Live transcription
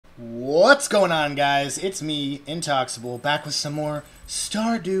What's going on, guys? It's me, Intoxable, back with some more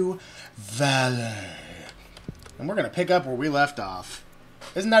Stardew Valley. And we're going to pick up where we left off.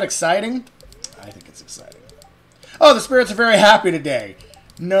 Isn't that exciting? I think it's exciting. Oh, the spirits are very happy today.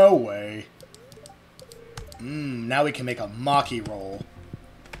 No way. Now we can make a maki roll.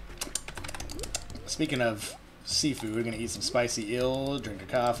 Speaking of seafood, we're going to eat some spicy eel, drink a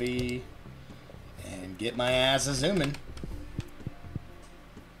coffee, and get my ass a-zooming.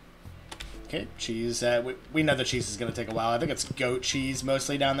 Okay, cheese. We know the cheese is going to take a while. I think it's goat cheese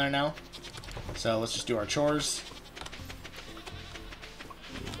mostly down there now. So let's just do our chores.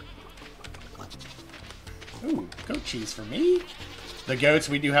 Ooh, goat cheese for me. The goats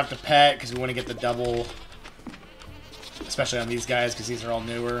we do have to pet because we want to get the double, especially on these guys because these are all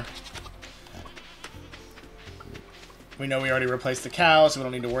newer. We know we already replaced the cows, so we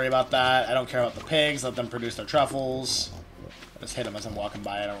don't need to worry about that. I don't care about the pigs. Let them produce their truffles. I just hit them as I'm walking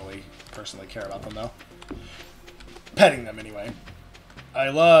by. I don't really personally care about them, though. Petting them, anyway. I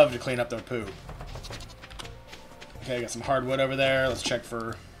love to clean up their poop. Okay, got some hardwood over there. Let's check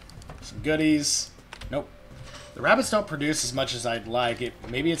for some goodies. Nope. The rabbits don't produce as much as I'd like.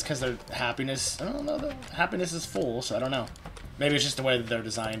 Maybe it's because their happiness... I don't know. The happiness is full, so I don't know. Maybe it's just the way that they're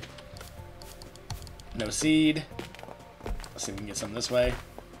designed. No seed. Let's see if we can get some this way.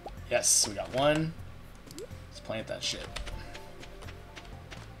 Yes, we got one. Let's plant that shit.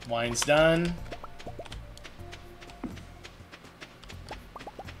 Wine's done.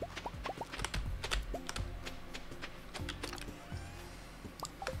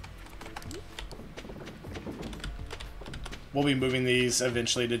 We'll be moving these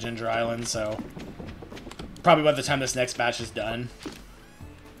eventually to Ginger Island, so probably by the time this next batch is done.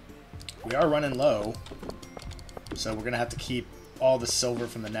 We are running low, so we're gonna have to keep all the silver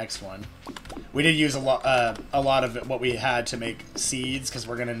from the next one. We did use a lot of it, what we had to make seeds because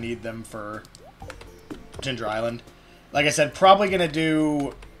we're gonna need them for Ginger Island. Like I said, probably gonna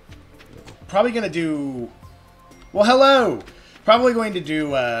do. Well, hello. Probably going to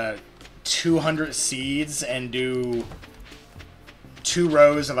do 200 seeds and do 2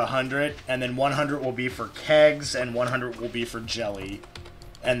 rows of 100, and then 100 will be for kegs and 100 will be for jelly,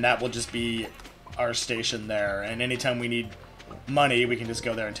 and that will just be our station there. And anytime we need money, we can just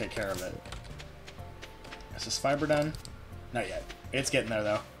go there and take care of it. Is this fiber done? Not yet. It's getting there,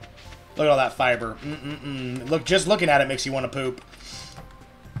 though. Look at all that fiber. Look, just looking at it makes you want to poop.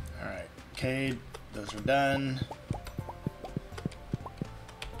 Alright. Okay, those are done.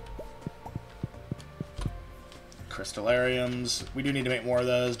 Crystallariums. We do need to make more of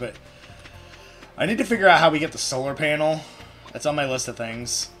those, but I need to figure out how we get the solar panel. That's on my list of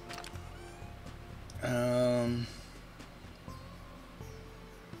things.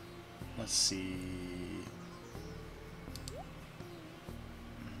 Let's see.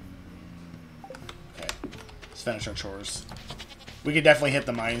 Okay, let's finish our chores. We could definitely hit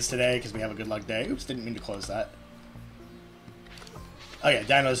the mines today because we have a good luck day. Oops, didn't mean to close that. Oh yeah,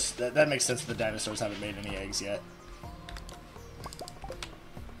 dinos. That makes sense. The dinosaurs haven't made any eggs yet.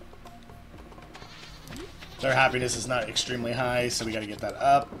 Their happiness is not extremely high, so we got to get that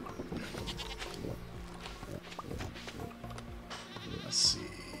up. Let's see.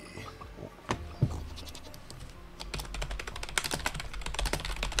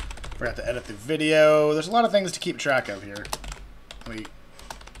 Forgot to edit the video. There's a lot of things to keep track of here. Let me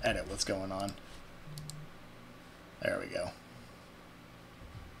edit what's going on. There we go.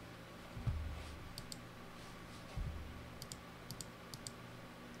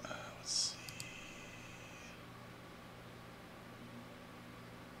 Let's see.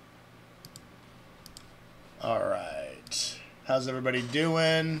 Alright. How's everybody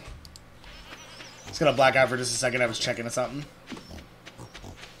doing? It's gonna black out for just a second. I was checking something.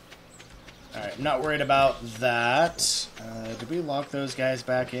 Alright, I'm not worried about that. Did we lock those guys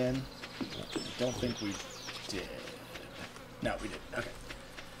back in? I don't think we did. No, we didn't. Okay.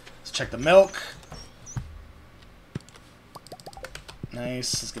 Let's check the milk.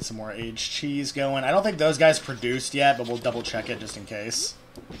 Nice. Let's get some more aged cheese going. I don't think those guys produced yet, but we'll double check it just in case.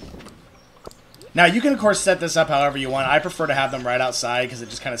 Now, you can, of course, set this up however you want. I prefer to have them right outside because it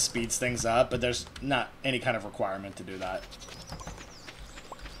just kind of speeds things up, but there's not any kind of requirement to do that.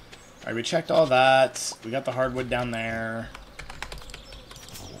 Alright, we checked all that. We got the hardwood down there.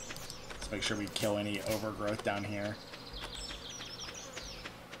 Let's make sure we kill any overgrowth down here.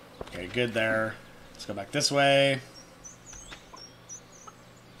 Okay, good there. Let's go back this way.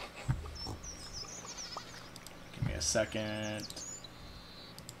 Give me a second.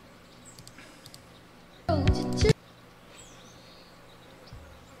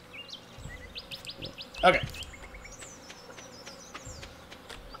 Okay.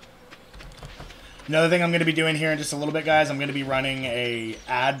 Another thing I'm going to be doing here in just a little bit, guys, I'm going to be running a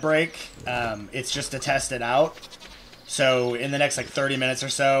ad break. It's just to test it out. So in the next like 30 minutes or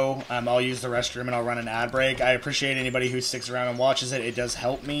so, I'll use the restroom and I'll run an ad break. I appreciate anybody who sticks around and watches it. It does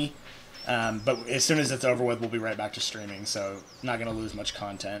help me. But as soon as it's over with, we'll be right back to streaming. So not going to lose much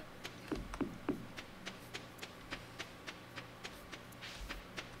content.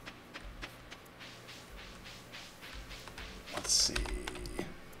 Let's see.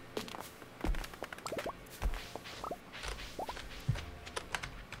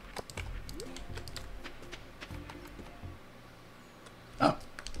 Oh.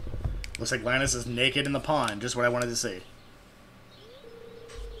 Looks like Linus is naked in the pond. Just what I wanted to see.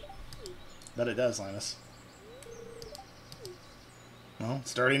 Bet it does, Linus. Well,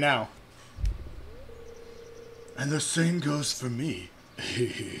 starting now. And the same goes for me.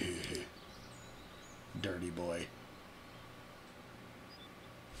 Dirty boy.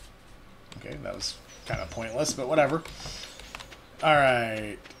 Okay, that was kind of pointless, but whatever.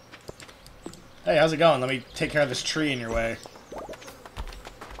 Alright. Hey, how's it going? Let me take care of this tree in your way.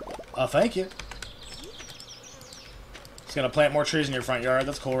 Oh, thank you. Just gonna plant more trees in your front yard.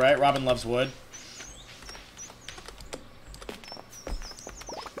 That's cool, right? Robin loves wood.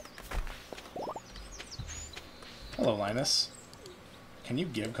 Hello, Linus. Can you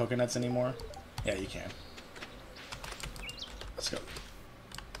give coconuts anymore? Yeah, you can. Let's go.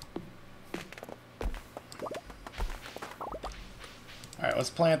 Alright,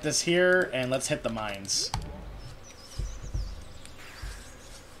 let's plant this here, and let's hit the mines.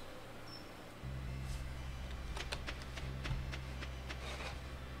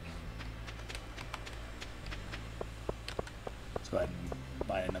 Let's go ahead and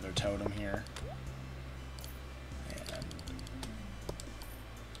buy another totem here. And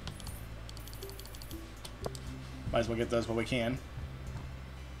might as well get those while we can.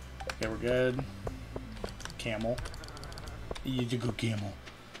 Okay, we're good. Camel. You do go camel.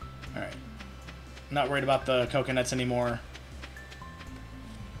 Alright. Not worried about the coconuts anymore.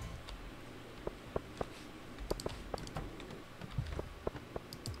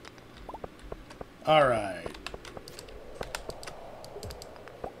 Alright.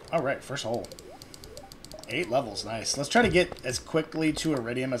 Alright, first hole. 8 levels, nice. Let's try to get as quickly to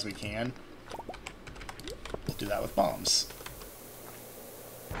Iridium as we can. We'll do that with bombs.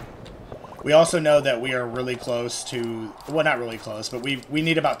 We also know that we are really close to... Well, not really close, but we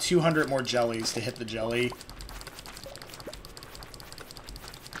need about 200 more jellies to hit the jelly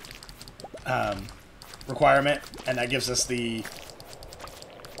requirement, and that gives us the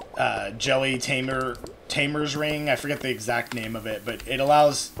jelly tamer's ring. I forget the exact name of it, but it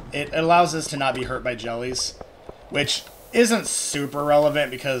allows us to not be hurt by jellies, which isn't super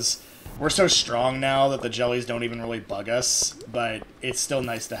relevant because we're so strong now that the jellies don't even really bug us, but it's still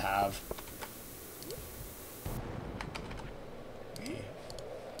nice to have.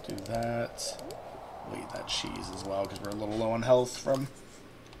 Do that. We'll eat that cheese as well because we're a little low on health from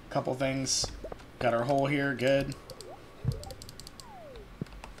a couple things. Got our hole here, good.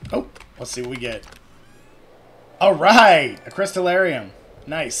 Oh, let's see what we get. Alright! A crystallarium.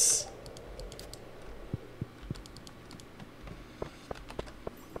 Nice.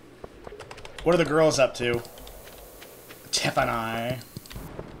 What are the girls up to? Tiffany.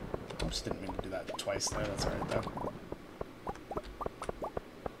 Oops, didn't mean to do that twice there. That's alright though.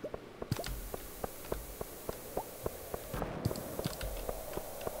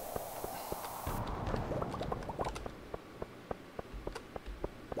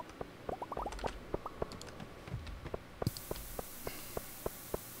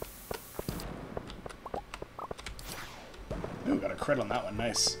 Ooh, got a crit on that one.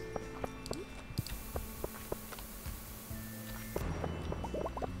 Nice.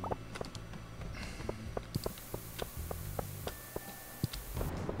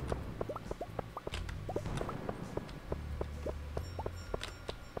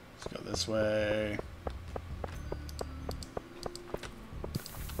 Let's go this way.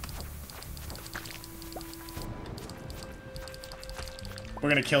 We're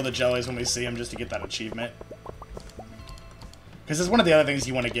gonna kill the jellies when we see them just to get that achievement. Because it's one of the other things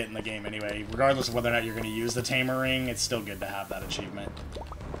you want to get in the game anyway. Regardless of whether or not you're going to use the Tamer Ring, it's still good to have that achievement.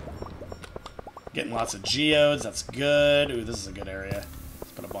 Getting lots of geodes, that's good. Ooh, this is a good area.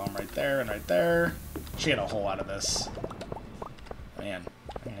 Let's put a bomb right there and right there. She had a hole out of this. Man,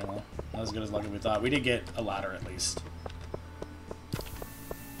 yeah, well, not as good as luck as we thought. We did get a ladder at least.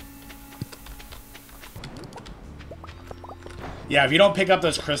 Yeah, if you don't pick up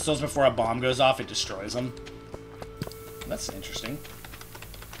those crystals before a bomb goes off, it destroys them. That's interesting.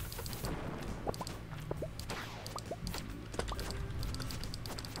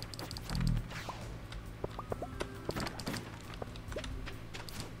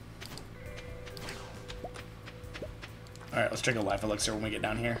 Alright, let's drink a life elixir when we get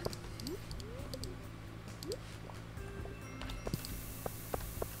down here.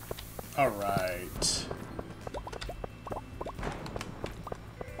 Alright.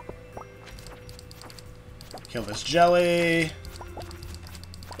 Kill this jelly.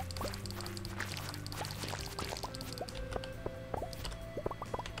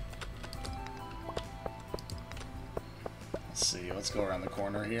 Let's see, let's go around the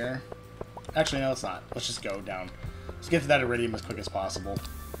corner here. Actually, no, let's not. Let's just go down. Let's get to that iridium as quick as possible.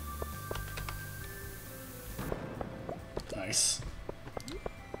 Nice.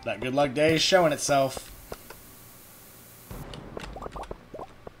 That good luck day is showing itself.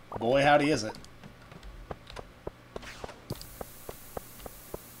 Boy, howdy is it.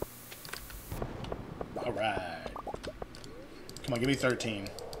 Alright. Come on, give me 13.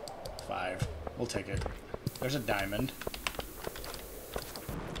 5. We'll take it. There's a diamond.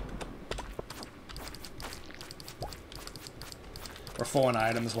 We're full on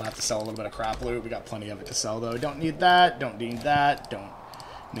items. We'll have to sell a little bit of crap loot. We got plenty of it to sell, though. Don't need that. Don't need that. Don't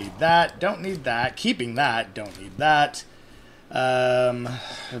need that. Don't need that. Keeping that. Don't need that.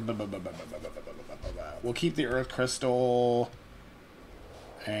 We'll keep the earth crystal.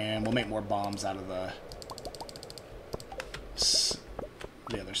 And we'll make more bombs out of the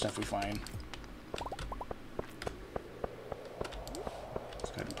other stuff we find.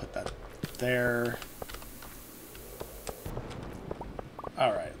 Let's go ahead and put that there.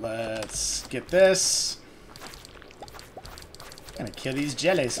 Alright, let's get this. Gonna kill these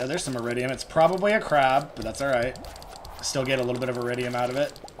jellies. Oh, there's some iridium. It's probably a crab, but that's alright. Still get a little bit of iridium out of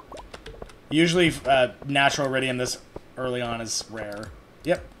it. Usually, natural iridium this early on is rare.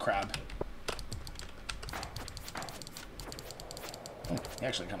 Yep, crab. Oh, he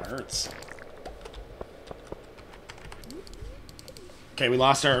actually kind of hurts. Okay, we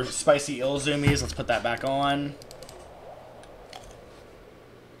lost our spicy ill zoomies. Let's put that back on.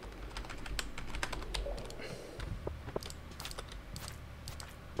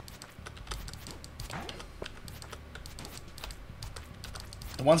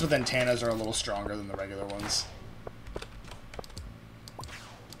 The ones with antennas are a little stronger than the regular ones.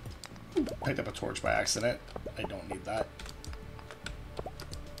 Picked up a torch by accident. I don't need that.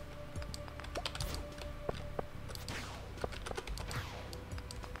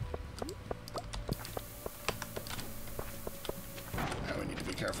 Now we need to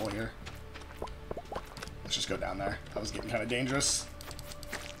be careful here. Let's just go down there. That was getting kind of dangerous.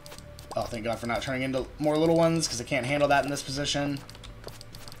 Oh, thank God for not turning into more little ones, because I can't handle that in this position.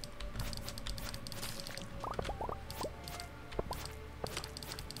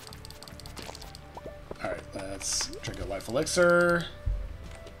 Drink a life elixir.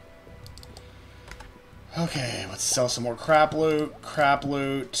 Okay, let's sell some more crap loot. Crap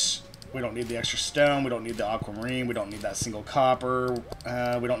loot. We don't need the extra stone. We don't need the aquamarine. We don't need that single copper.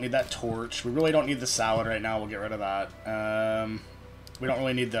 We don't need that torch. We really don't need the salad right now. We'll get rid of that. We don't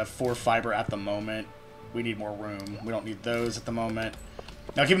really need the 4 fiber at the moment. We need more room. We don't need those at the moment.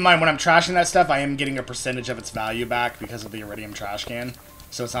 Now keep in mind, when I'm trashing that stuff, I am getting a percentage of its value back because of the iridium trash can.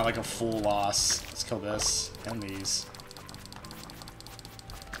 So it's not like a full loss. Let's kill this and these.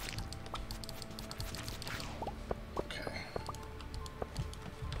 Okay.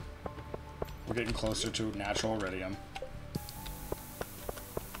 We're getting closer to natural iridium.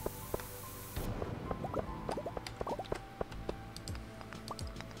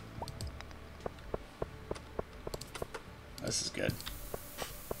 This is good.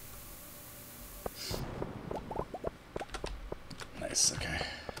 Nice, okay.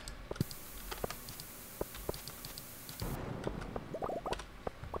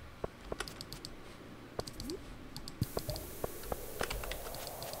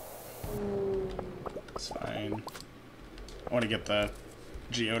 It's fine. I want to get the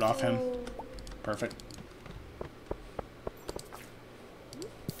geode off him. Perfect.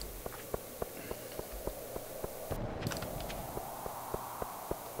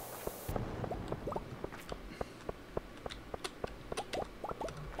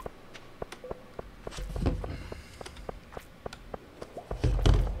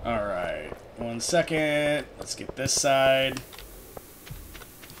 Alright, 1 second. Let's get this side.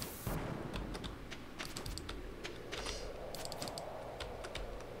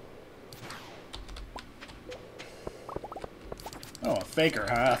 Oh, a faker,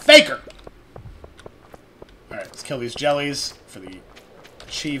 huh? A faker! Alright, let's kill these jellies for the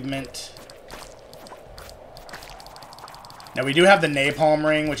achievement. Now, we do have the napalm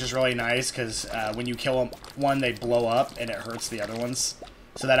ring, which is really nice, because when you kill one, they blow up, and it hurts the other ones.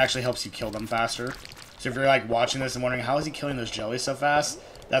 So that actually helps you kill them faster. So if you're, like, watching this and wondering, how is he killing those jellies so fast?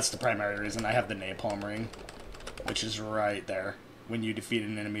 That's the primary reason. I have the napalm ring. which is right there. When you defeat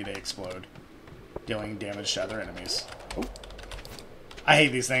an enemy, they explode, dealing damage to other enemies. Oh. I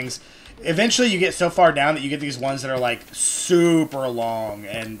hate these things. Eventually, you get so far down that you get these ones that are, like, super long,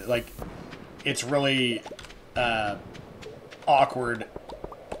 and, like, it's really awkward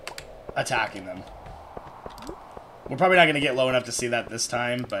attacking them. We're probably not going to get low enough to see that this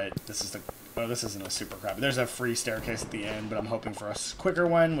time, but this is the... Oh, this isn't a super crap. There's a free staircase at the end, but I'm hoping for a quicker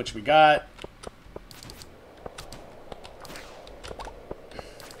one, which we got.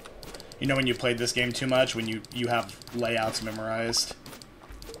 You know when you played this game too much, when you have layouts memorized?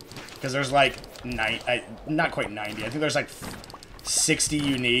 Because there's like, not quite 90, I think there's like 60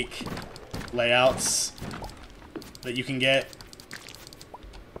 unique layouts that you can get.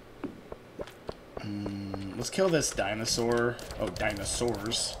 Let's kill this dinosaur. Oh,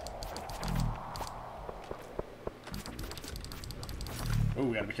 dinosaurs. Oh,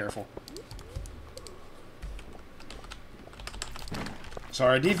 we gotta be careful. So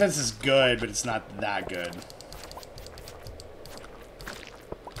our defense is good, but it's not that good.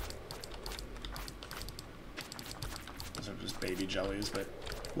 Those are just baby jellies, but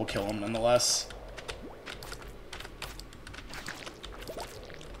we'll kill them nonetheless.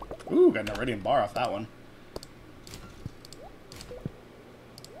 Ooh, got an iridium bar off that one.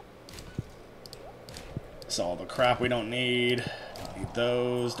 So all the crap we don't need. Don't need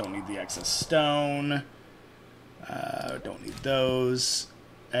those. Don't need the excess stone. Don't need those.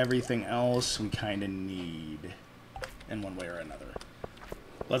 Everything else we kind of need in one way or another.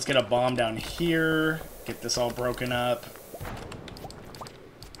 Let's get a bomb down here. Get this all broken up.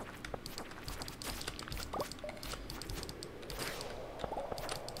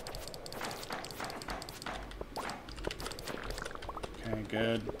 Okay,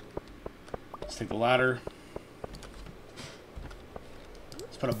 good. Let's take the ladder.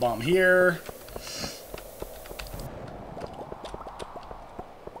 Let's put a bomb here.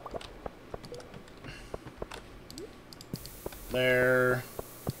 There.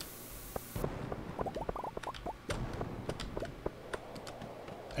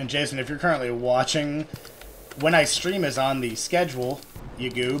 And Jason, if you're currently watching, when I stream is on the schedule, you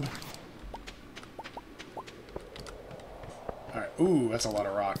goob. Alright, ooh, that's a lot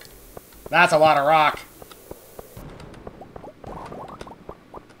of rock. That's a lot of rock!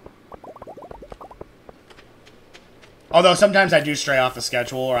 Although sometimes I do stray off the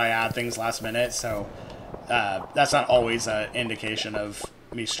schedule or I add things last minute, so that's not always an indication of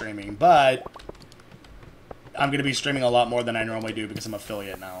me streaming. But I'm going to be streaming a lot more than I normally do because I'm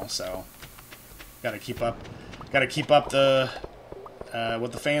affiliate now, so gotta keep up the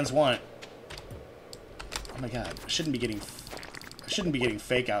what the fans want. Oh my god, I shouldn't be getting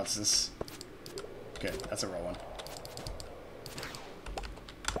fake outs this. Good, that's a real one.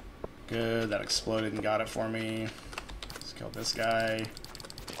 Good, that exploded and got it for me. Let's kill this guy.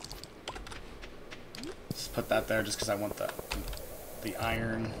 Let's put that there just because I want the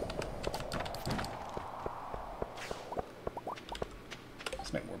iron.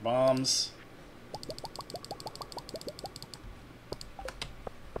 Let's make more bombs.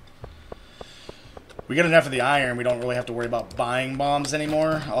 We get enough of the iron, we don't really have to worry about buying bombs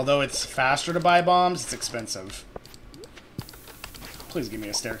anymore. Although it's faster to buy bombs, it's expensive. Please give me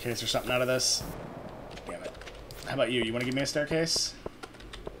a staircase or something out of this. Damn it. How about you? You want to give me a staircase?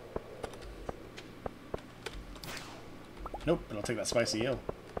 Nope, but I'll take that spicy eel.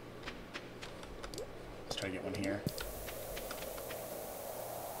 Let's try to get one here.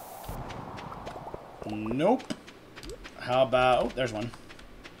 Nope. How about... Oh, there's one.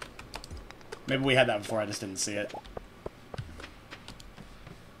 Maybe we had that before, I just didn't see it.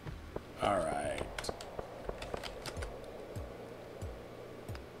 Alright.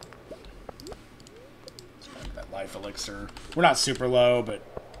 Let's grab that life elixir. We're not super low, but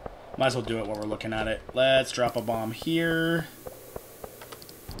might as well do it while we're looking at it. Let's drop a bomb here.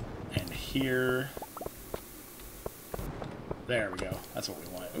 And here. There we go. That's what we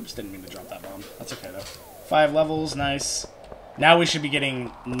want. Oops, didn't mean to drop that bomb. That's okay, though. 5 levels, nice. Now we should be getting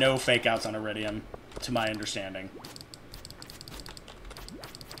no fake outs on Iridium, to my understanding.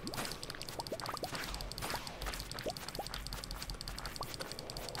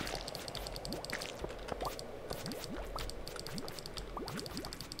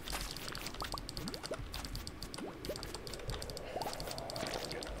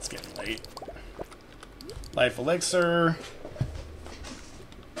 It's getting late. Life elixir.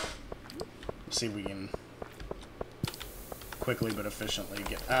 Let's see if we can quickly but efficiently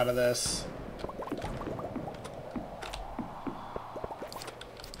get out of this.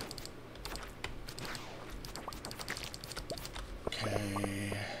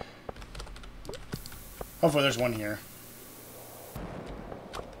 Okay. Hopefully there's one here.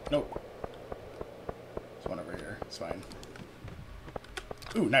 Nope. There's one over here. It's fine.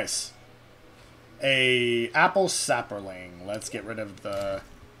 Ooh, nice. A apple sapperling. Let's get rid of the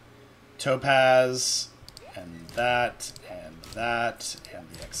topaz and that and that and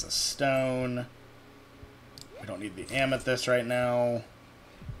the excess stone. We don't need the amethyst right now.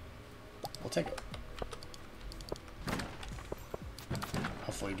 We'll take it.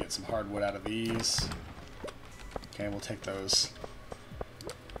 Hopefully get some hardwood out of these. Okay, we'll take those.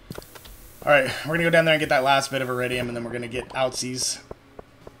 Alright, we're going to go down there and get that last bit of iridium, and then we're going to get outsies.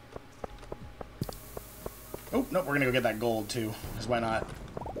 Oh, nope, we're going to go get that gold, too. Because why not?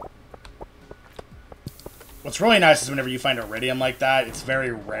 What's really nice is whenever you find iridium like that, it's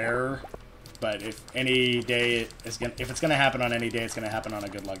very rare. But if any day is gonna, if it's going to happen on any day, it's going to happen on a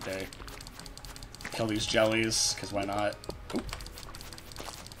good luck day. Kill these jellies, because why not? Ooh.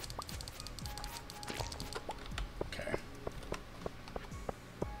 Okay.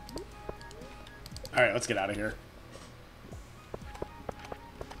 Alright, let's get out of here.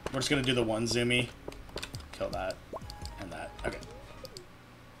 We're just going to do the one zoomy. Kill that. And that. Okay.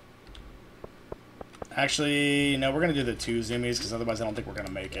 Actually, no, we're going to do the two zoomies, because otherwise I don't think we're going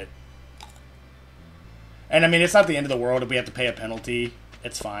to make it. And, I mean, it's not the end of the world if we have to pay a penalty.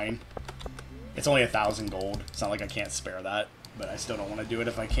 It's fine. It's only 1,000 gold. It's not like I can't spare that. But I still don't want to do it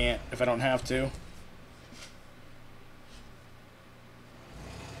if I can't, if I don't have to.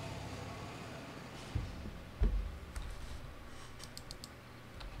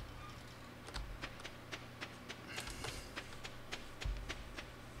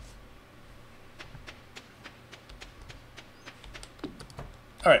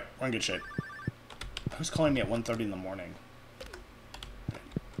 Alright, we're in good shape. Who's calling me at 1:30 in the morning?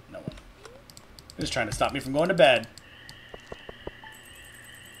 No one. They're just trying to stop me from going to bed.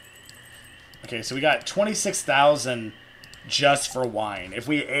 Okay, so we got 26,000 just for wine. If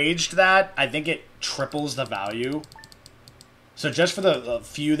we aged that, I think it triples the value. So just for the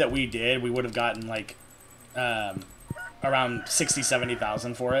few that we did, we would have gotten like around 60,000,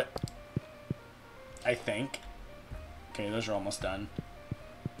 70,000 for it. I think. Okay, those are almost done.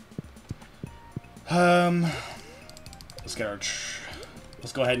 Let's get our.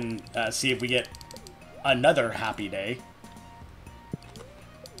 Let's go ahead and see if we get another happy day.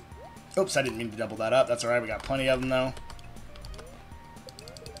 Oops, I didn't mean to double that up. That's alright, we got plenty of them though.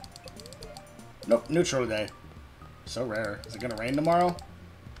 Nope, neutral day. So rare. Is it gonna rain tomorrow?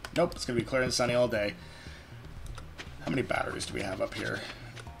 Nope, it's gonna be clear and sunny all day. How many batteries do we have up here?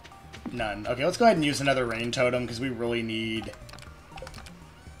 None. Okay, let's go ahead and use another rain totem because we really need.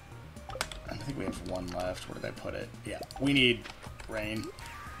 I think we have one left. Where did I put it? Yeah, we need rain.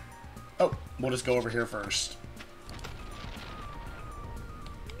 Oh, we'll just go over here first.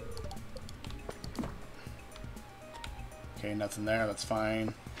 Okay, nothing there. That's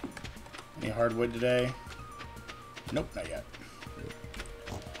fine. Any hardwood today? Nope, not yet.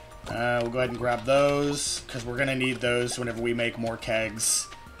 We'll go ahead and grab those, because we're going to need those whenever we make more kegs.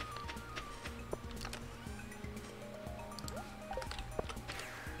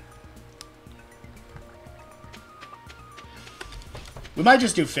 We might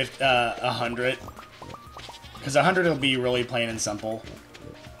just do 100, because 100 will be really plain and simple.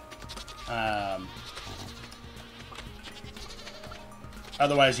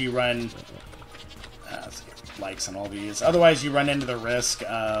 Otherwise, you run let's get likes on all these. Otherwise, you run into the risk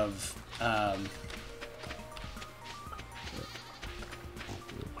of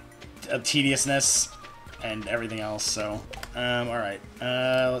tediousness and everything else. So, all right,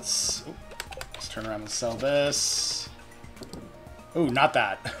 let's turn around and sell this. Ooh, not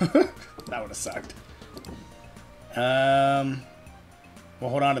that. That would have sucked. We'll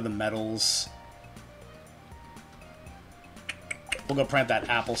hold on to the metals. We'll go plant that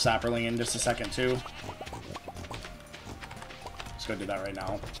apple sapperling in just a second, too. Let's go do that right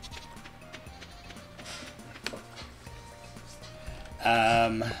now.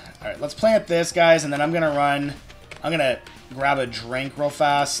 Alright, let's plant this, guys, and then I'm gonna run... I'm gonna grab a drink real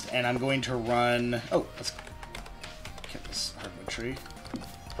fast, and I'm going to run... Oh, let's get this hardwood tree.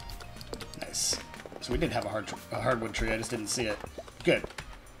 Nice. So we did have a hardwood tree, I just didn't see it. Good.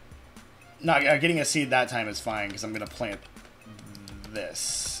 Not getting a seed that time is fine, because I'm gonna plant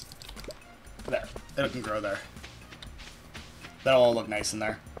this. There. It can grow there. That'll all look nice in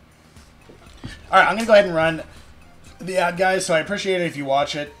there. Alright, I'm gonna go ahead and run the ad, guys, so I appreciate it if you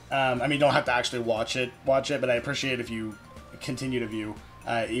watch it. I mean, you don't have to actually watch it, but I appreciate if you continue to view,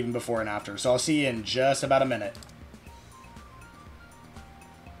 even before and after. So I'll see you in just about a minute.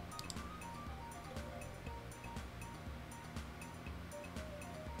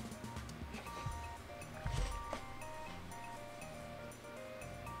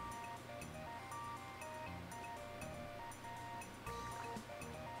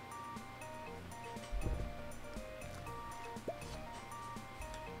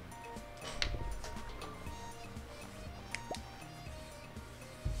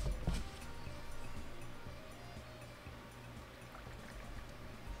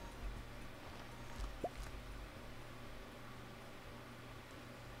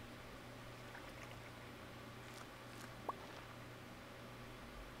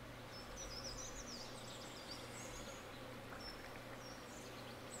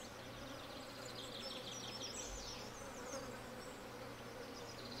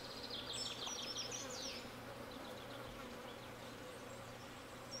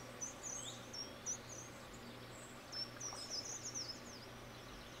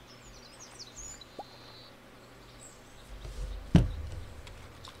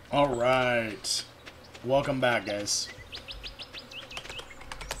 Alright. Welcome back, guys.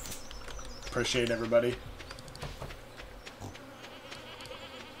 Appreciate everybody.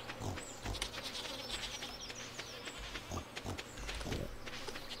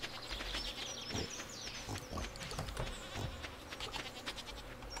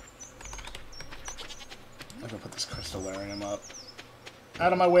 I'm gonna put this crystallarium up.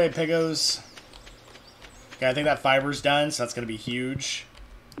 Out of my way, piggos. Okay, I think that fiber's done, so that's gonna be huge.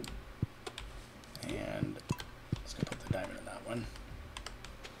 And let's go put the diamond in that one.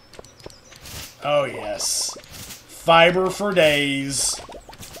 Oh yes. Fiber for days.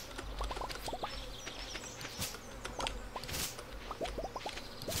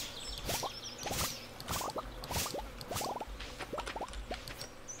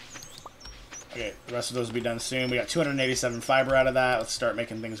 Okay, the rest of those will be done soon. We got 287 fiber out of that. Let's start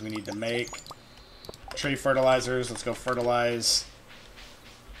making things we need to make. Tree fertilizers. Let's go fertilize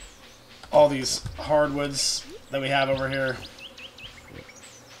all these hardwoods that we have over here.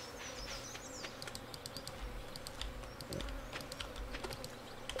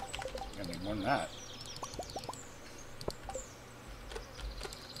 I need more than that.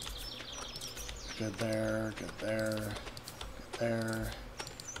 Good there, good there, good there.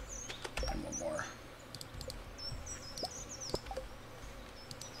 And one more.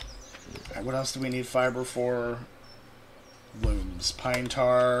 Alright, what else do we need fiber for? Looms. Pine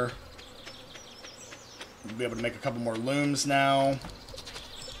tar. We'll be able to make a couple more looms now.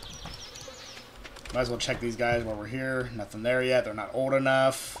 Might as well check these guys while we're here. Nothing there yet. They're not old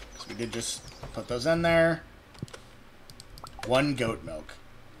enough. So we did just put those in there. 1 goat milk.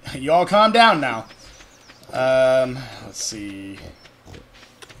 You all calm down now. Let's see.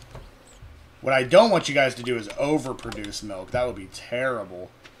 What I don't want you guys to do is overproduce milk. That would be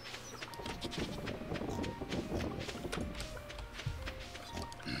terrible.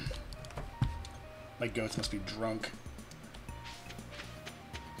 My goats must be drunk.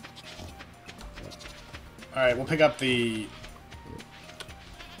 Alright, we'll pick up the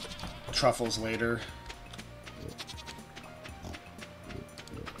truffles later.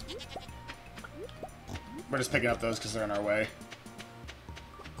 We're just picking up those because they're in our way.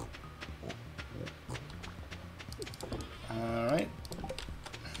 Alright.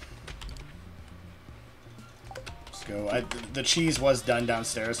 Let's go. The cheese was done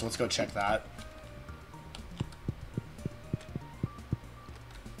downstairs, so let's go check that.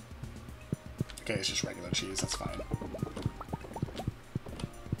 Okay, it's just regular cheese, that's fine.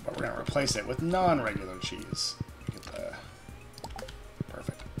 But we're going to replace it with non-regular cheese. Get the...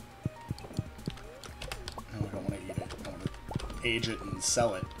 Perfect. No, I don't want to eat it. I want to age it and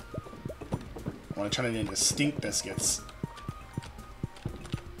sell it. I want to turn it into stink biscuits.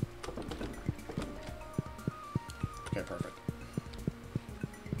 Okay, perfect.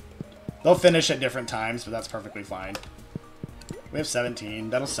 They'll finish at different times, but that's perfectly fine. We have 17.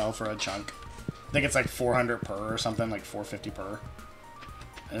 That'll sell for a chunk. I think it's like 400 per or something, like 450 per.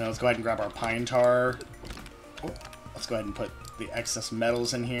 And then let's go ahead and grab our pine tar. Oh, let's go ahead and put the excess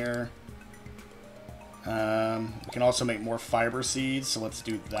metals in here. We can also make more fiber seeds, so let's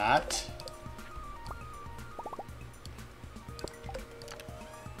do that.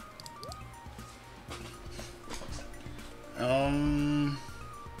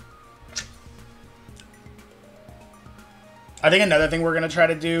 I think another thing we're going to try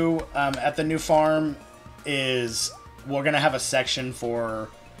to do at the new farm is we're going to have a section for...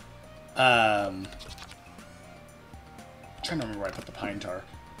 I'm trying to remember where I put the pine tar.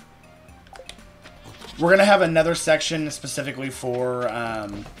 We're going to have another section specifically for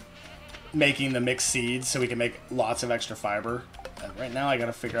making the mixed seeds so we can make lots of extra fiber. Right now I got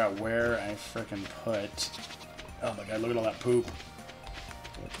to figure out where I frickin' put... Oh my god, look at all that poop.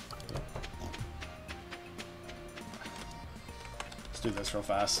 Do this real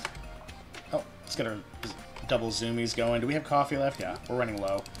fast. Oh, let's get our double zoomies going. Do we have coffee left? Yeah, we're running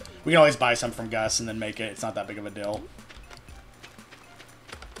low. We can always buy some from Gus and then make it. It's not that big of a deal.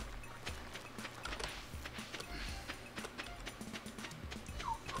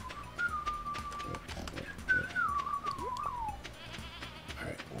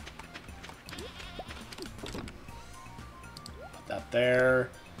 Alright. Put that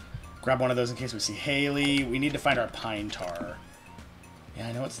there. Grab one of those in case we see Haley. We need to find our pine tar. Yeah,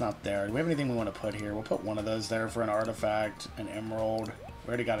 I know it's not there. Do we have anything we want to put here? We'll put one of those there for an artifact, an emerald. We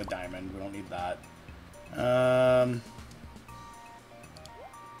already got a diamond. We don't need that.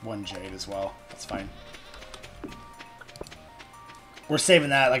 1 jade as well. That's fine. We're saving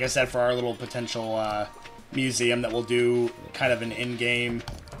that, like I said, for our little potential museum that we'll do kind of an in-game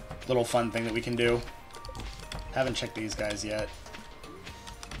little fun thing that we can do. Haven't checked these guys yet.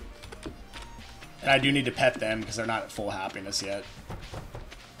 And I do need to pet them because they're not at full happiness yet.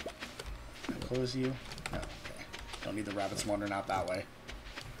 Can I close you? No, okay. Don't need the rabbits wandering out that way.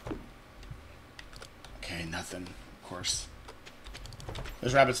 Okay, nothing, of course.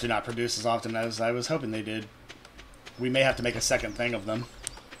 Those rabbits do not produce as often as I was hoping they did. We may have to make a second thing of them,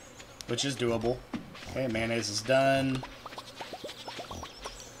 which is doable. Okay, mayonnaise is done.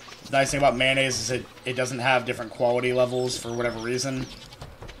 The nice thing about mayonnaise is it doesn't have different quality levels for whatever reason.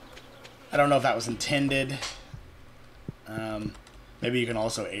 I don't know if that was intended. Maybe you can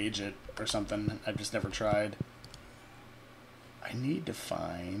also age it or something. I've just never tried. I need to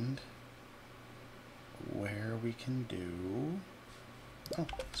find where we can do... Oh,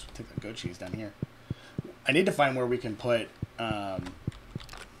 let's take the goat cheese down here. I need to find where we can put... where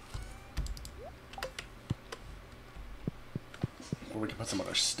we can put some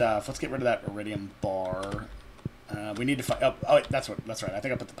other stuff. Let's get rid of that iridium bar. We need to find... Oh, that's right. I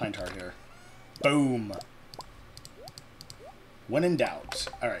think I put the pine tar here. Boom. When in doubt.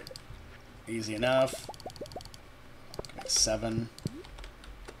 Alright. Easy enough. Make 7.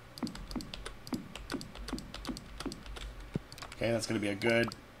 Okay, that's going to be a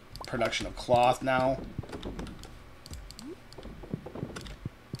good production of cloth now.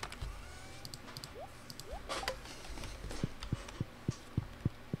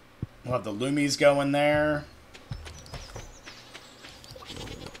 We'll have the loomies going there.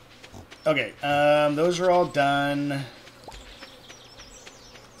 Okay, those are all done.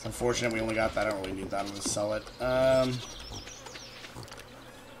 It's unfortunate we only got that. I don't really need that. I'm going to sell it.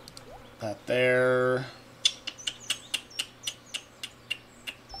 That there.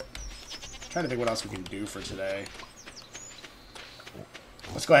 Trying to think what else we can do for today.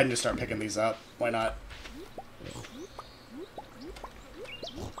 Let's go ahead and just start picking these up. Why not?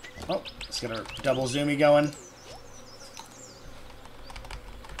 Oh, let's get our double zoomy going.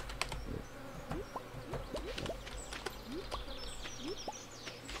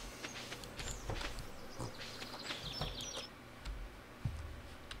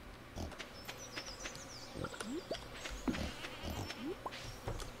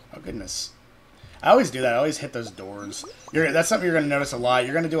 Oh, goodness. I always do that. I always hit those doors. That's something you're going to notice a lot.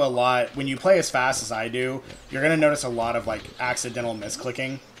 You're going to do a lot. When you play as fast as I do, you're going to notice a lot of, like, accidental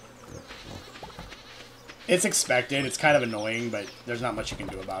misclicking. It's expected. It's kind of annoying, but there's not much you can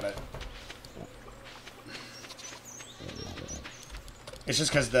do about it. It's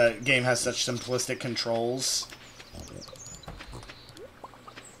just because the game has such simplistic controls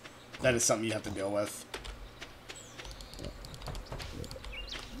that is something you have to deal with.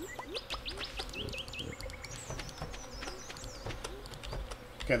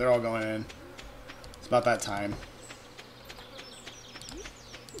 Okay, they're all going in. It's about that time.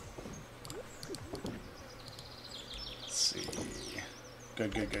 Let's see.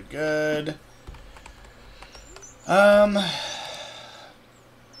 Good, good, good, good.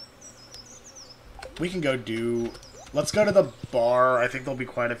 We can go do... Let's go to the bar. I think there'll be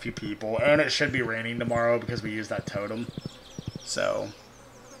quite a few people. And it should be raining tomorrow because we used that totem. So...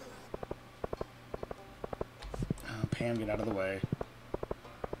 Pam, get out of the way.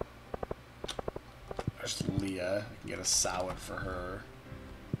 There's Leah. I can get a salad for her.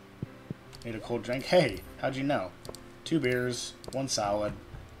 Need a cold drink? Hey, how'd you know? 2 beers, 1 salad.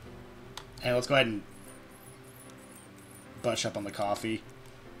 And let's go ahead and bunch up on the coffee.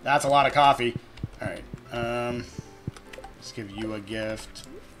 That's a lot of coffee. Alright, let's give you a gift.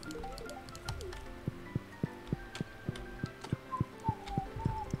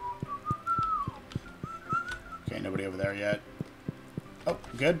 Okay, nobody over there yet. Oh,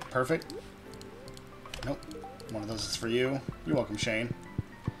 good, perfect. Nope, one of those is for you. You're welcome, Shane.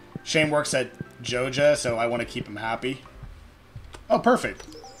 Shane works at Joja, so I want to keep him happy. Oh, perfect.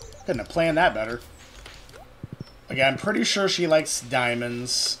 Couldn't have planned that better. Okay, I'm pretty sure she likes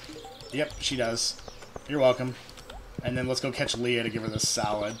diamonds. Yep, she does. You're welcome. And then let's go catch Leah to give her this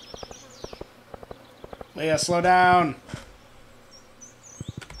salad. Leah, slow down!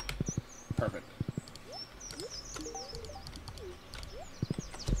 Perfect.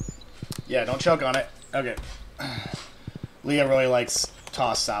 Yeah, don't choke on it. Okay. Leah really likes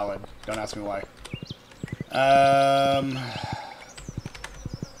tossed salad. Don't ask me why.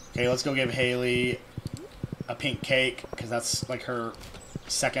 Okay, let's go give Haley a pink cake, because that's like her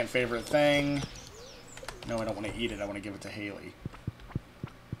second favorite thing. No, I don't want to eat it. I want to give it to Haley.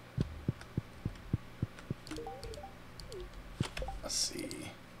 Let's see.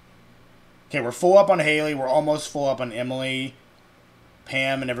 Okay, we're full up on Haley. We're almost full up on Emily,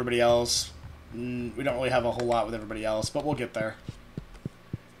 Pam, and everybody else. We don't really have a whole lot with everybody else, but we'll get there.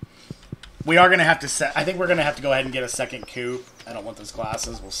 We are going to have to set... I think we're going to have to go ahead and get a second coop. I don't want those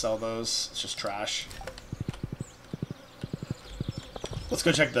glasses. We'll sell those. It's just trash. Let's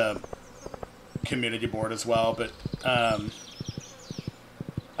go check the community board as well, but I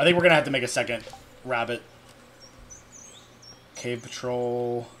think we're going to have to make a second rabbit. Cave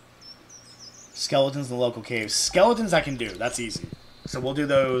patrol. Skeletons in the local caves. Skeletons I can do. That's easy. So we'll do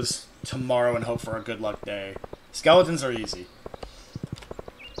those tomorrow and hope for a good luck day. Skeletons are easy.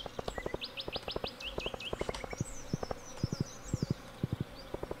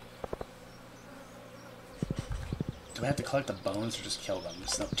 Do I have to collect the bones or just kill them?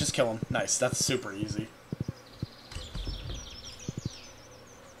 Just kill them. Nice. That's super easy.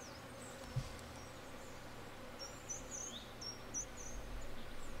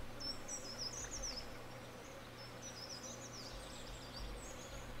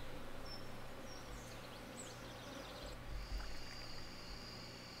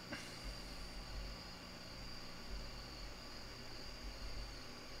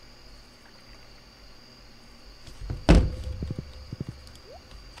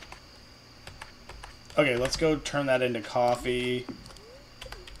 Okay, let's go turn that into coffee.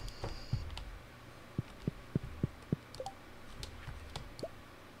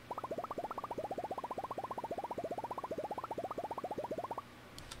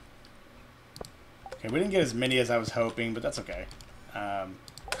 Okay, we didn't get as many as I was hoping, but that's okay.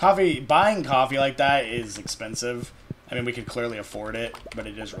 Buying coffee like that is expensive. I mean, we could clearly afford it, but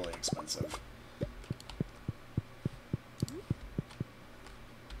it is really expensive.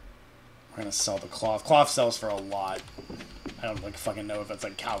 We're gonna sell the cloth. Cloth sells for a lot. I don't like fucking know if it's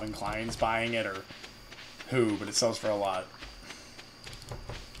like Calvin Klein's buying it or who, but it sells for a lot.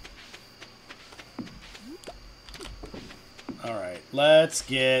 Alright, let's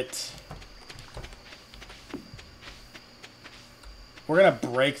get... We're gonna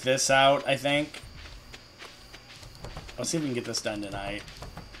break this out, I think. Let's see if we can get this done tonight.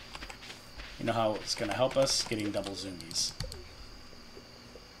 You know how it's gonna help us? Getting double zoomies.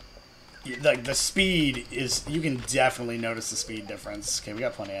 Like, the speed is... You can definitely notice the speed difference. Okay, we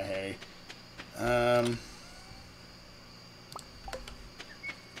got plenty of hay.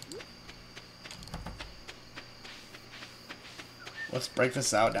 Let's break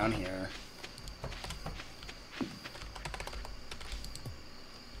this out down here.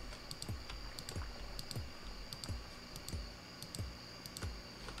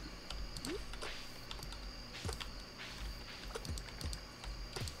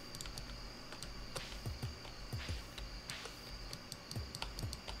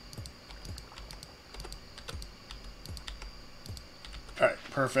 Alright,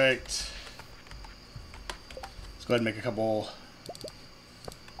 perfect. Let's go ahead and make a couple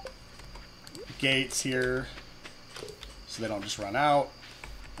gates here so they don't just run out.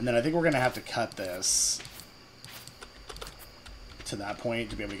 And then I think we're going to have to cut this to that point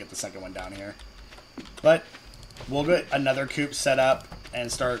to be able to get the second one down here. But we'll get another coop set up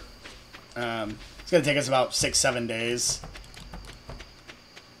and start. It's going to take us about 6-7 days,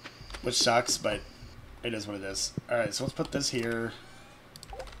 which sucks, but it is what it is. Alright, so let's put this here.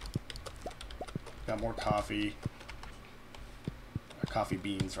 Got more coffee. Or coffee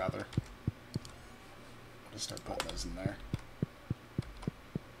beans, rather. Just start putting those in there.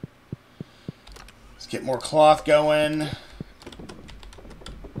 Let's get more cloth going.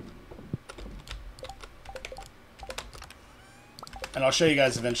 And I'll show you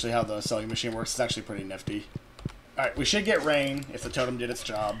guys eventually how the sewing machine works. It's actually pretty nifty. Alright, we should get rain if the totem did its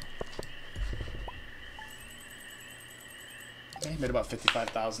job. Okay, made about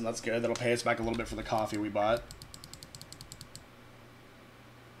 55,000. That's good. That'll pay us back a little bit for the coffee we bought.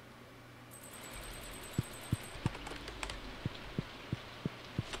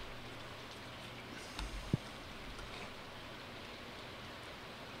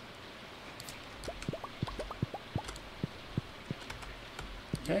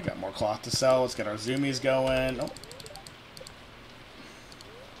 Okay, got more cloth to sell. Let's get our zoomies going. Oh.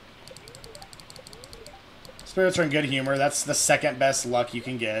 Spirits are in good humor. That's the second best luck you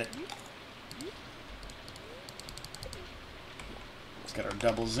can get. Let's get our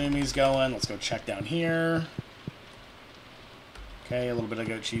double zoomies going. Let's go check down here. Okay, a little bit of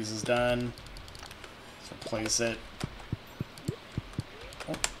goat cheese is done. Let's replace it.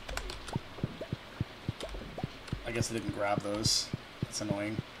 Oh. I guess I didn't grab those. That's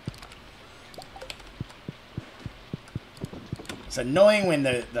annoying. It's annoying when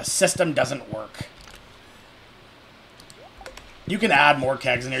the system doesn't work. You can add more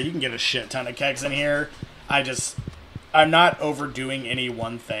kegs in here. You can get a shit ton of kegs in here. I'm not overdoing any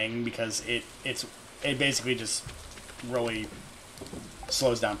one thing because it basically just really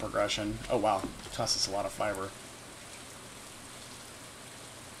Slows down progression. Oh, wow. Costs us a lot of fiber.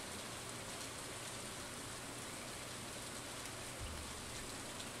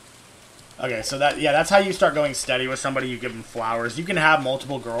 Okay, so that's how you start going steady with somebody. You give them flowers. You can have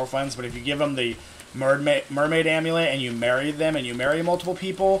multiple girlfriends, but if you give them the mermaid amulet and you marry them and you marry multiple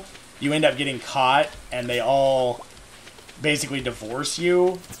people, you end up getting caught and they all basically divorce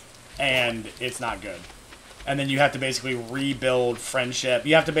you, and it's not good. And then you have to basically rebuild friendship.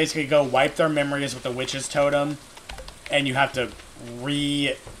 You have to basically go wipe their memories with the witch's totem, and you have to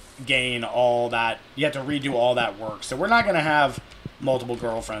regain all that. You have to redo all that work. So we're not going to have multiple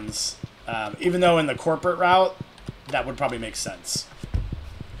girlfriends. Even though in the corporate route, that would probably make sense.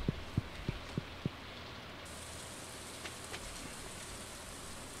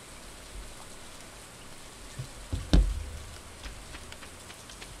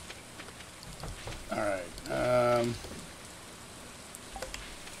 Alright.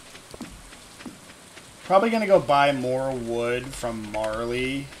 Probably going to go buy more wood from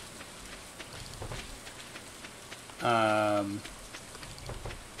Marley.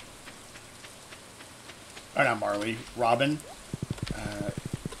 Or not Marley, Robin.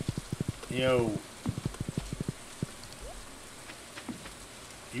 Yo.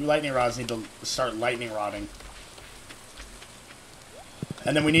 You lightning rods need to start lightning rodding.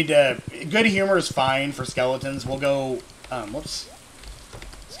 And then we need to... Good humor is fine for skeletons. We'll go... whoops.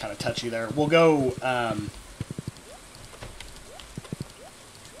 It's kind of touchy there. We'll go...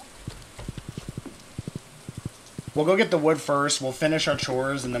 we'll go get the wood first. We'll finish our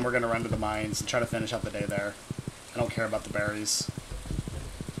chores, and then we're going to run to the mines and try to finish out the day there. I don't care about the berries.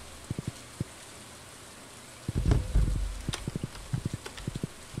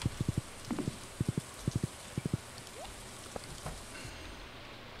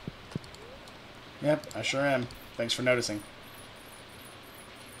 Yep, I sure am. Thanks for noticing.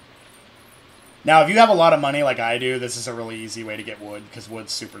 Now, if you have a lot of money like I do, this is a really easy way to get wood, because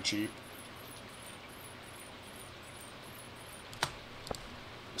wood's super cheap.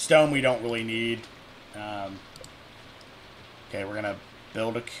 Stone we don't really need. Okay, we're going to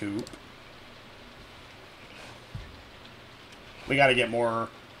build a coop. We got to get more...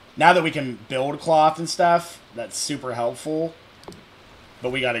 Now that we can build cloth and stuff, that's super helpful.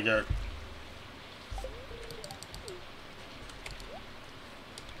 But we got to get...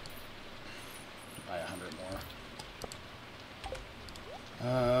 Buy 100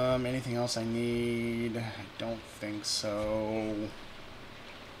 more. Anything else I need? I don't think so.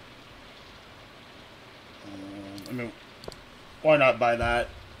 I mean, why not buy that?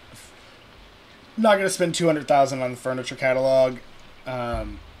 I'm not going to spend $200,000 on the furniture catalog.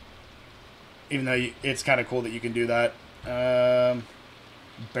 Even though it's kind of cool that you can do that.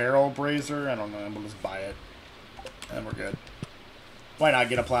 Barrel brazier? I don't know. We'll just buy it. And we're good. Why not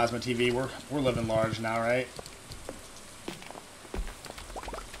get a plasma TV? We're living large now, right?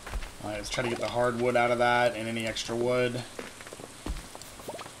 Alright, let's try to get the hardwood out of that and any extra wood.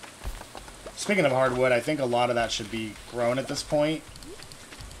 Speaking of hardwood, I think a lot of that should be grown at this point.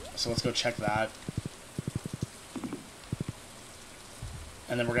 So let's go check that.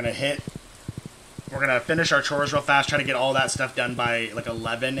 And then we're going to finish our chores real fast, try to get all that stuff done by like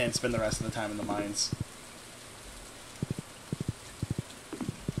 11 and spend the rest of the time in the mines.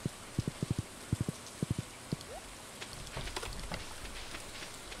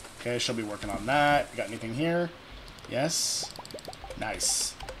 Okay, she'll be working on that. Got anything here? Yes.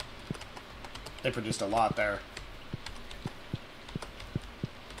 Nice. They produced a lot there.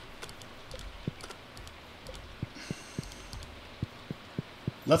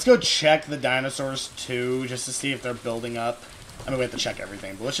 Let's go check the dinosaurs too, just to see if they're building up. I mean, we have to check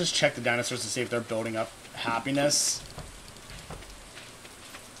everything, but let's just check the dinosaurs to see if they're building up happiness.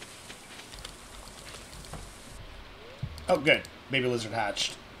 Oh, good. Baby lizard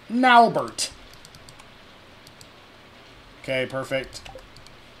hatched. Nowbert. Okay, perfect.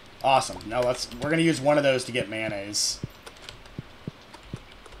 Awesome. Now we're going to use one of those to get mayonnaise.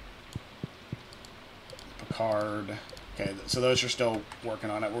 Picard. Okay, so those are still working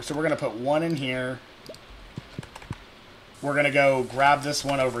on it. So we're going to put one in here. We're going to go grab this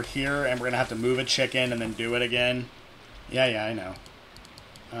one over here, and we're going to have to move a chicken and then do it again. Yeah, I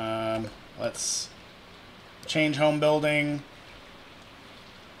know. Let's change home building.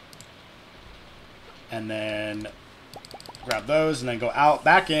 And then grab those and then go out,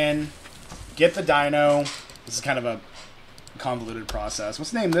 back in, get the dino. This is kind of a convoluted process.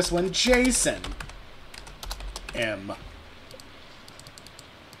 Let's name this one Jason M.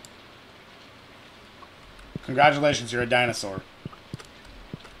 Congratulations, you're a dinosaur.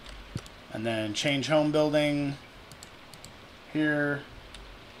 And then change home building here.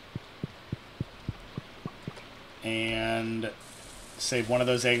 And save one of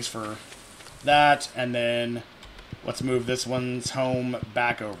those eggs for that. And then let's move this one's home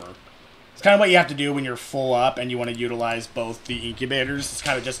back over. It's kind of what you have to do when you're full up and you want to utilize both the incubators. It's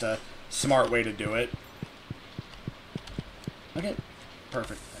kind of just a smart way to do it. Okay,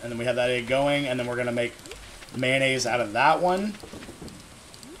 perfect. And then we have that egg going, and then we're going to make mayonnaise out of that one.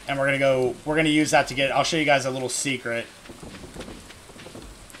 And we're going to use that to get, I'll show you guys a little secret.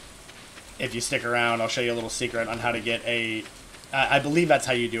 If you stick around, I'll show you a little secret on how to get a, I believe that's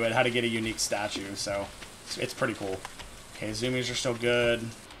how you do it, how to get a unique statue. So it's pretty cool. Okay, zoomies are still good.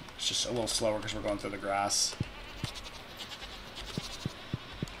 It's just a little slower because we're going through the grass.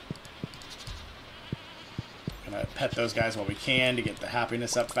 Gonna pet those guys while we can to get the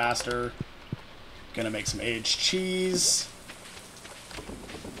happiness up faster. Gonna make some aged cheese.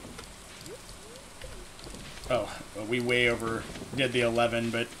 Oh, well, we way over did the 11,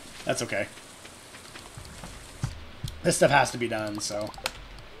 but that's okay. This stuff has to be done, so.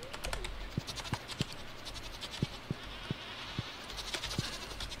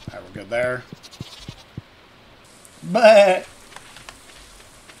 Alright, we're good there. But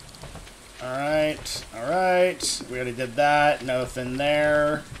alright, alright. We already did that. Nothing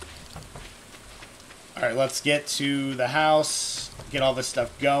there. Alright, let's get to the house. Get all this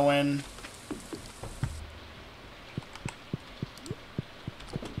stuff going.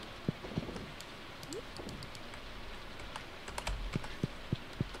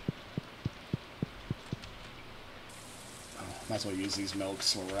 Might as well use these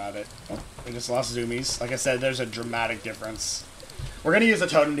milks while we're at it. Oh, we just lost zoomies. Like I said, there's a dramatic difference. We're going to use a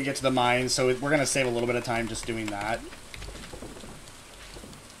totem to get to the mine, so we're going to save a little bit of time just doing that.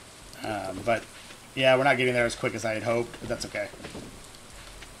 But, yeah, we're not getting there as quick as I had hoped, but that's okay.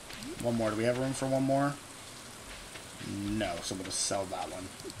 One more. Do we have room for one more? No, so we'll just sell that one.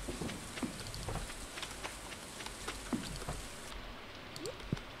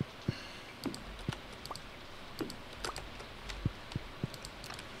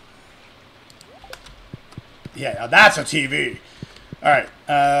 Yeah, now that's a TV. Alright,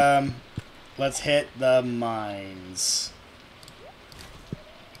 let's hit the mines.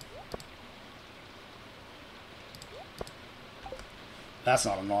 That's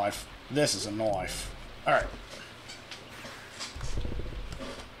not a knife. This is a knife. Alright.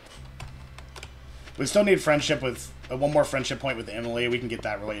 We still need friendship with... one more friendship point with Emily. We can get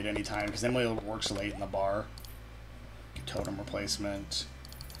that related anytime, because Emily works late in the bar. Totem replacement.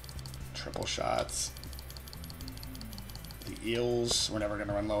 Triple shots. The eels, we're never going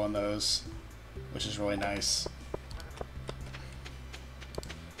to run low on those, which is really nice.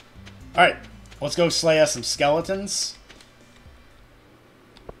 Alright, let's go slay us some skeletons.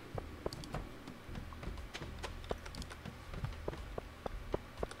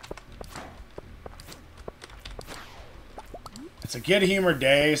 It's a good humor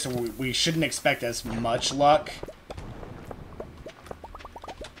day, so we shouldn't expect as much luck.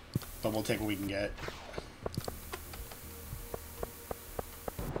 But we'll take what we can get.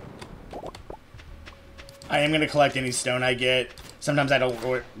 I am going to collect any stone I get. Sometimes I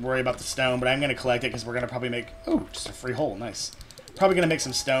don't worry about the stone, but I'm going to collect it because we're going to probably make... Oh, just a free hole. Nice. Probably going to make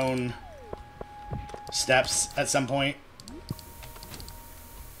some stone steps at some point.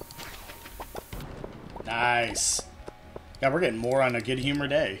 Nice. Yeah, we're getting more on a good humor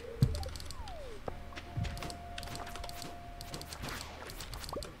day.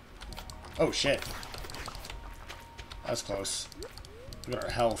 Oh, shit. That was close. Look at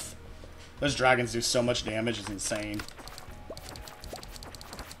our health. Those dragons do so much damage, it's insane.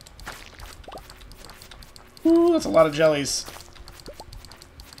 Ooh, that's a lot of jellies.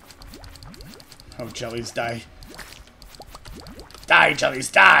 Oh, jellies, die. Die,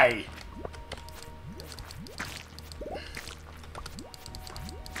 jellies, die!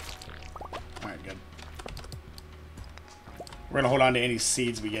 Alright, good. We're gonna hold on to any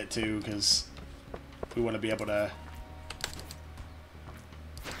seeds we get, too, because we want to be able to...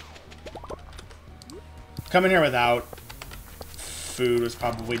 Coming here without food was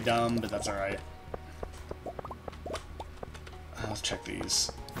probably dumb, but that's alright. Let's check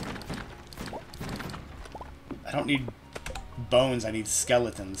these. I don't need bones, I need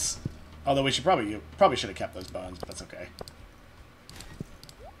skeletons. Although we should probably should have kept those bones, but that's okay.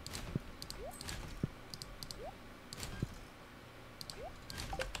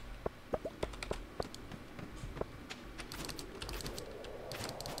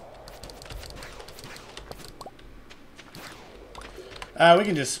 We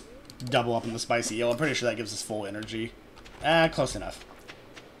can just double up on the spicy eel. I'm pretty sure that gives us full energy. Close enough.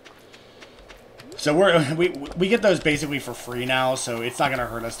 So we get those basically for free now, so it's not going to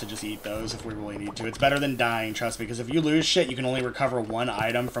hurt us to just eat those if we really need to. It's better than dying, trust me, because if you lose shit, you can only recover one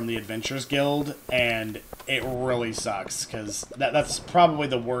item from the Adventurers Guild, and it really sucks, because that's probably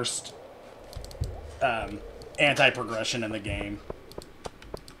the worst anti-progression in the game.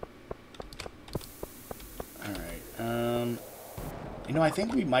 Alright, you know, I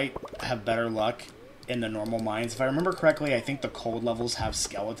think we might have better luck in the normal mines. If I remember correctly, I think the cold levels have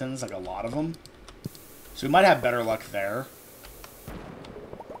skeletons, like a lot of them. So we might have better luck there.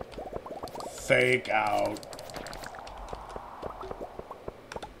 Fake out.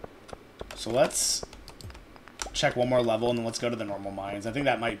 So let's check one more level and then let's go to the normal mines. I think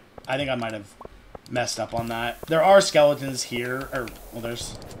I might have messed up on that. There are skeletons here, or well,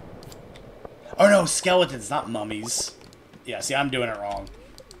 there's. Oh no, skeletons, not mummies. Yeah, see, I'm doing it wrong.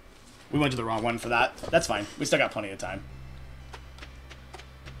 We went to the wrong one for that. That's fine. We still got plenty of time.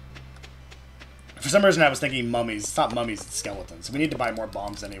 For some reason, I was thinking mummies. It's not mummies, it's skeletons. We need to buy more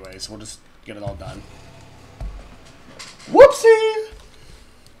bombs anyway, so we'll just get it all done. Whoopsie!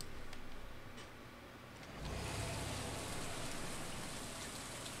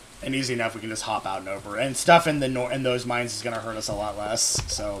 And easy enough, we can just hop out and over. And stuff in those mines is going to hurt us a lot less,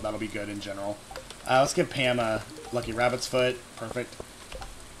 so that'll be good in general. Let's give Pam a Lucky Rabbit's Foot. Perfect.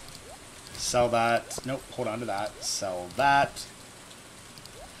 Sell that. Nope, hold on to that. Sell that.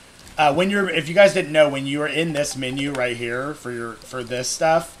 If you guys didn't know, when you are in this menu right here for this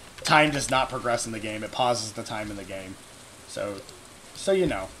stuff, time does not progress in the game. It pauses the time in the game. So you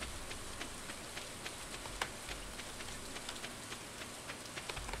know.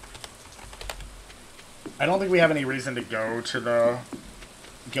 I don't think we have any reason to go to the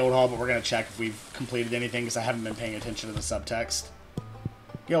guild hall, but we're going to check if we've completed anything, because I haven't been paying attention to the subtext.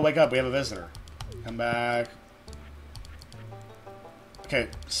 Yo, wake up, we have a visitor. Come back. Okay,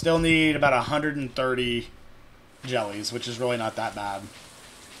 still need about 130 jellies, which is really not that bad.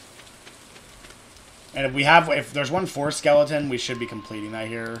 And if there's one for skeleton, we should be completing that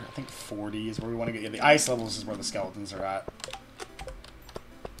here. I think 40 is where we want to get. Yeah, the ice levels is where the skeletons are at.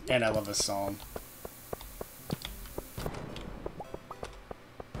 And I love this song.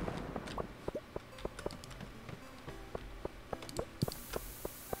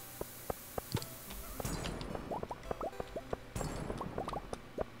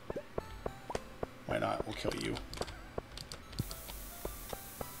 Why not? We'll kill you.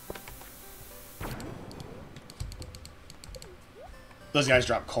 Those guys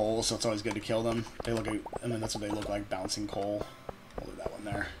drop coal, so it's always good to kill them. They look like, I mean, that's what they look like, bouncing coal. We'll do that one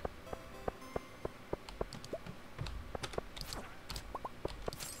there.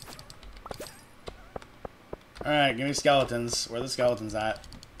 Alright, give me skeletons. Where are the skeletons at?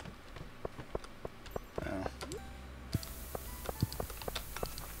 Oh.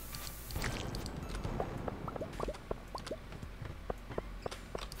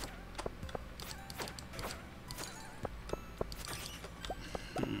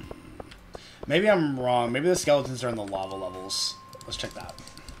 Maybe I'm wrong. Maybe the skeletons are in the lava levels. Let's check that.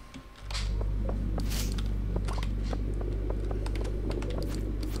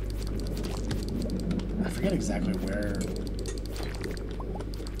 I forget exactly where.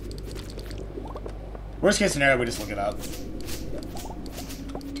 Worst case scenario, we just look it up.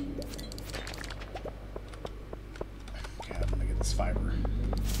 Okay, I'm gonna get this fiber.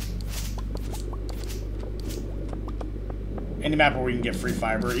 Any map where we can get free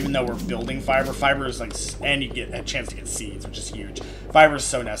fiber, even though we're building fiber. Fiber is like, and you get a chance to get seeds, which is huge. Fiber is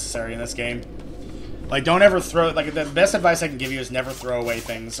so necessary in this game. Like, don't ever throw, like, the best advice I can give you is never throw away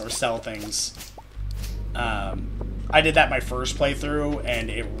things or sell things. I did that my first playthrough, and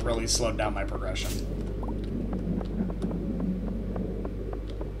it really slowed down my progression.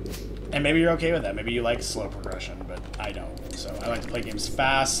 And maybe you're okay with that. Maybe you like slow progression, but I don't. So I like to play games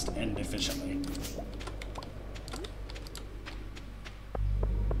fast and efficiently.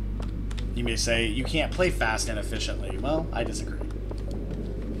 You may say, you can't play fast and efficiently. Well, I disagree.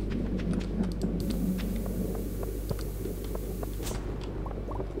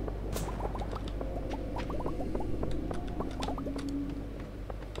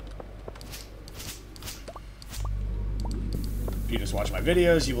 If you just watch my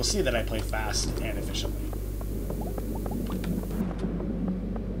videos, you will see that I play fast and efficiently.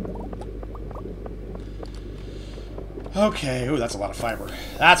 Okay, ooh, that's a lot of fiber.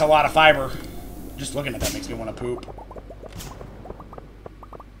 That's a lot of fiber. Just looking at that makes me want to poop.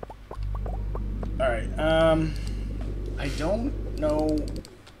 Alright, I don't know.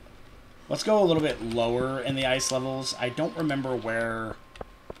 Let's go a little bit lower in the ice levels. I don't remember where.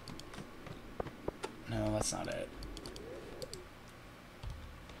 No, that's not it.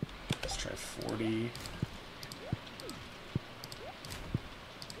 Let's try 40.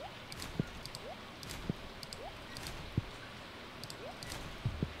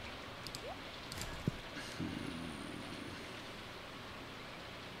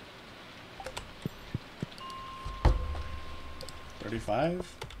 $35?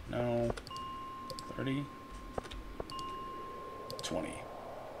 No. 30? 20.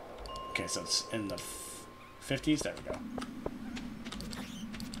 Okay, so it's in the 50s. There we go.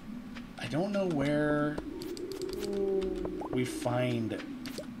 I don't know where we find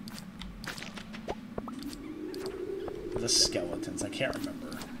the skeletons. I can't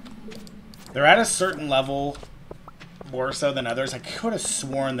remember. They're at a certain level more so than others. I could have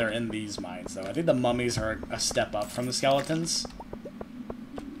sworn they're in these mines, though. I think the mummies are a step up from the skeletons.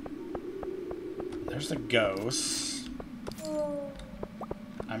 There's the ghosts.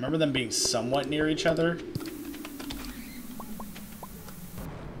 I remember them being somewhat near each other.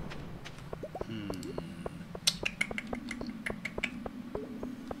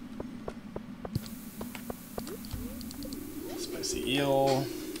 Spicy eel.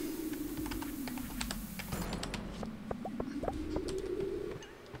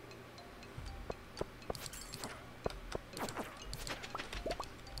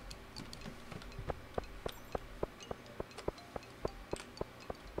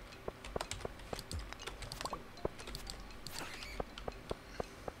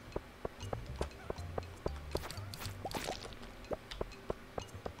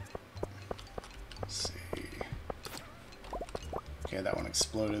 Okay, that one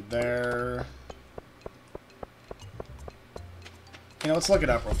exploded there. You know, let's look it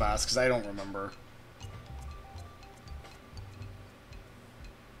up real fast, because I don't remember.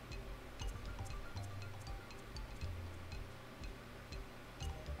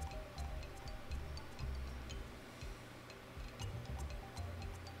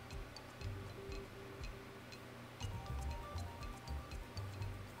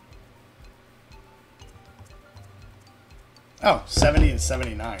 Oh, 70 and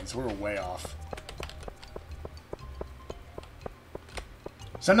 79, so we're way off.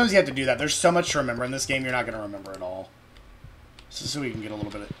 Sometimes you have to do that. There's so much to remember in this game, you're not going to remember it all. So we can get a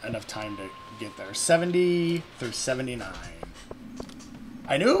little bit enough time to get there. 70 through 79.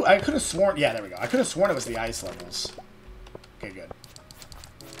 I could have sworn, yeah, there we go. I could have sworn it was the ice levels. Okay, good.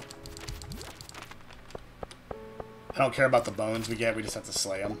 I don't care about the bones we get, we just have to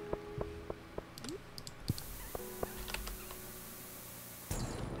slay them.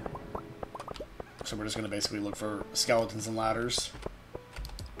 So we're just going to basically look for skeletons and ladders.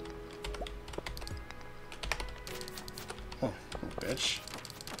 Oh, little bitch.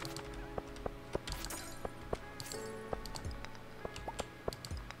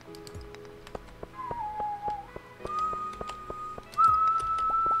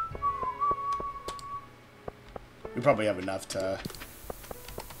 We probably have enough to...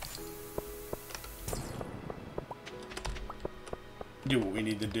 do what we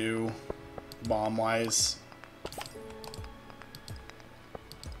need to do. Bomb-wise.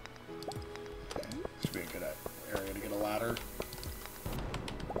 Okay, should be a good area to get a ladder.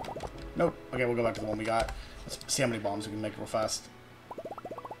 Nope. Okay, we'll go back to the one we got. Let's see how many bombs we can make real fast.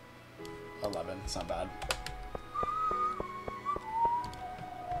 11. It's not bad.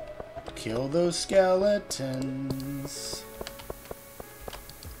 Kill those skeletons.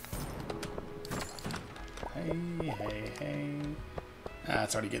 Hey, hey, hey. Ah,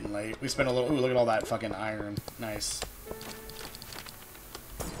 it's already getting late. We spent a little... Ooh, look at all that fucking iron. Nice.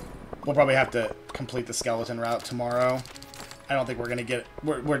 We'll probably have to complete the skeleton route tomorrow. I don't think we're gonna get...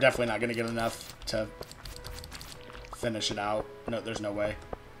 We're definitely not gonna get enough to finish it out. No, there's no way.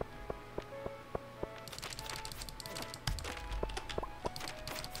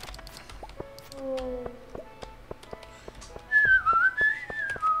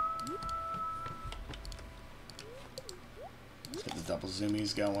 Double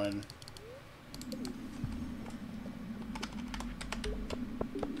zoomies going.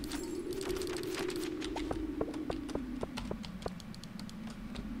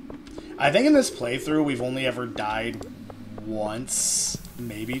 I think in this playthrough we've only ever died once,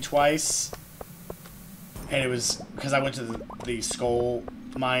 maybe twice. And it was because I went to the skull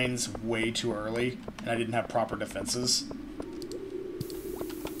mines way too early and I didn't have proper defenses.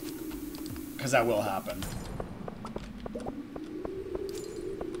 Because that will happen.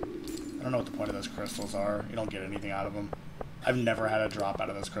 I don't know what the point of those crystals are. You don't get anything out of them. I've never had a drop out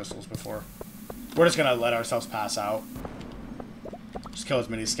of those crystals before. We're just gonna let ourselves pass out. Just kill as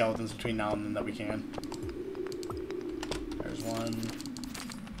many skeletons between now and then that we can. There's one.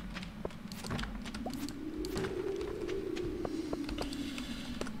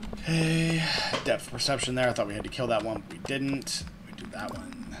 Okay. Depth perception there. I thought we had to kill that one, but we didn't. We do that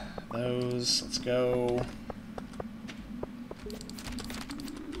one. Those. Let's go.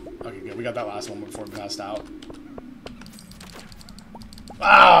 Okay, good. We got that last one before we passed out.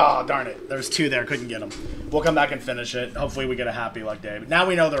 Ah, oh, darn it. There's two there. Couldn't get them. We'll come back and finish it. Hopefully we get a happy luck day. But now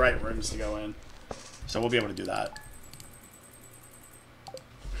we know the right rooms to go in. So we'll be able to do that.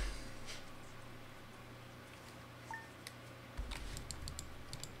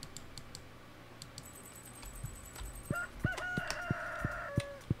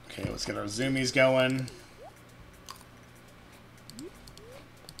 Okay, let's get our zoomies going.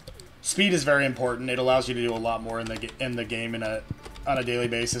 Speed is very important. It allows you to do a lot more in the game on a daily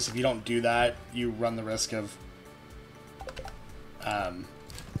basis. If you don't do that, you run the risk of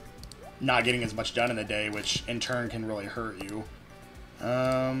not getting as much done in the day, which in turn can really hurt you. Care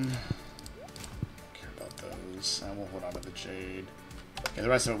about those. I won't hold on to the jade. Okay, the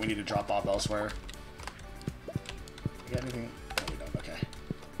rest of it we need to drop off elsewhere. We got anything? No, we don't. Okay.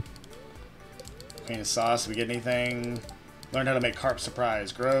 Queen of sauce. We get anything? Learned how to make carp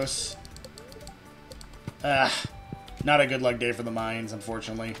surprise. Gross. Not a good luck day for the mines,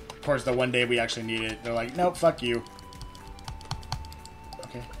 unfortunately. Of course, the one day we actually need it, they're like, nope, fuck you.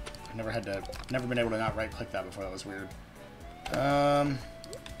 Okay. I've never been able to not right-click that before. That was weird. Gotta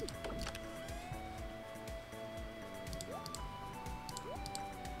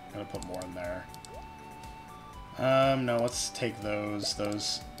put more in there. No, let's take those,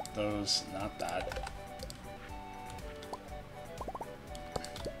 not that.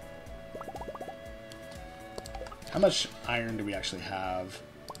 How much iron do we actually have?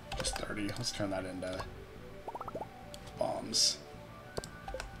 Just 30. Let's turn that into bombs.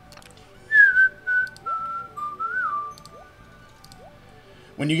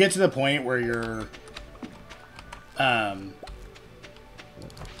 When you get to the point where you're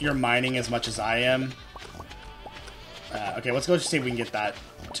mining as much as I am. Okay, let's go see if we can get that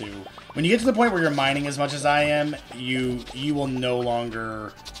too. When you get to the point where you're mining as much as I am, you will no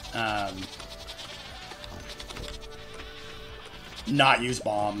longer not use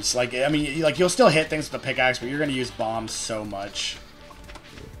bombs. Like, I mean, like, you'll still hit things with the pickaxe, but you're going to use bombs so much.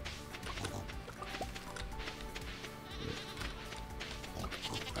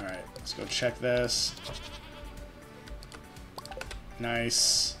 Alright, let's go check this.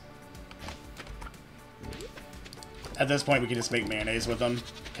 Nice. At this point, we can just make mayonnaise with them,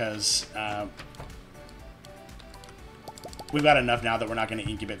 because we've got enough now that we're not going to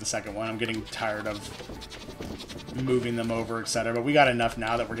incubate the second one. I'm getting tired of moving them over, etc. But we got enough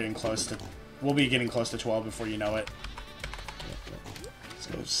now that we're getting close to... We'll be getting close to 12 before you know it. Let's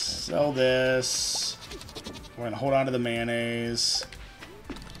go sell this. We're going to hold on to the mayonnaise.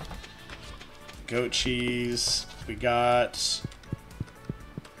 Goat cheese. We got...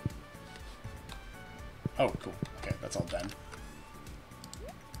 Oh, cool. Okay, that's all done.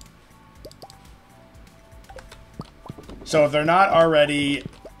 So if they're not already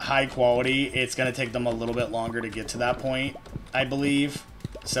high quality, it's going to take them a little bit longer to get to that point, I believe.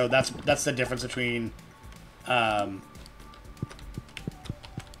 So that's the difference between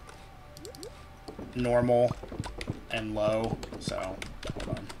normal and low. So hold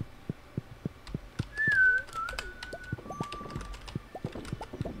on.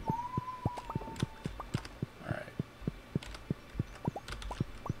 All right.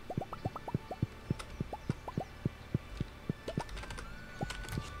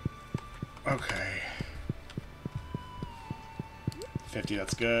 Okay. 50,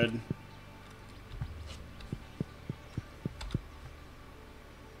 that's good.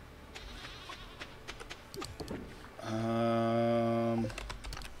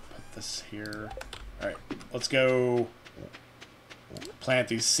 Put this here. Alright, let's go plant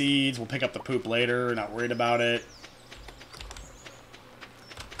these seeds. We'll pick up the poop later, not worried about it.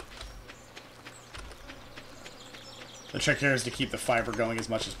 The trick here is to keep the fiber going as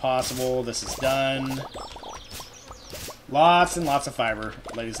much as possible. This is done. Lots and lots of fiber,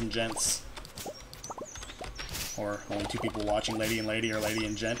 ladies and gents. Or only two people watching, lady and lady, or lady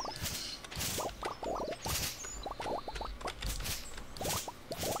and gent.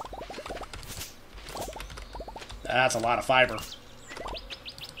 That's a lot of fiber.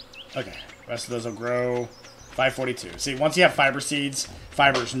 Okay, the rest of those will grow. 542. See, once you have fiber seeds,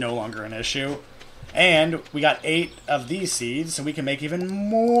 fiber is no longer an issue. And we got 8 of these seeds, so we can make even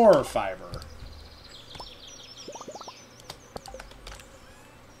more fiber.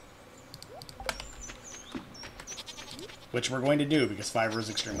 Which we're going to do, because fiber is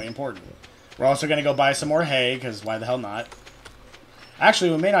extremely important. We're also going to go buy some more hay, because why the hell not?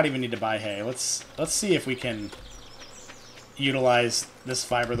 Actually, we may not even need to buy hay. Let's see if we can utilize this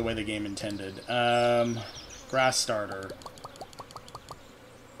fiber the way the game intended. Grass starter.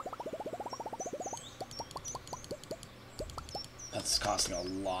 That's costing a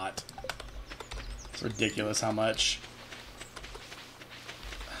lot. It's ridiculous how much.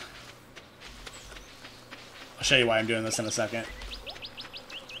 I'll show you why I'm doing this in a second.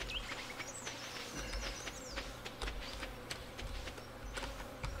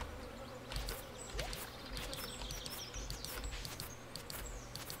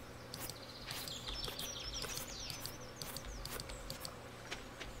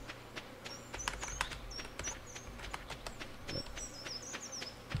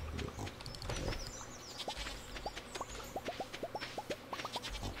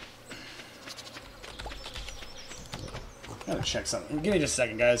 Check something. Give me just a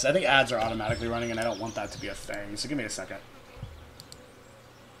second, guys. I think ads are automatically running, and I don't want that to be a thing, so give me a second.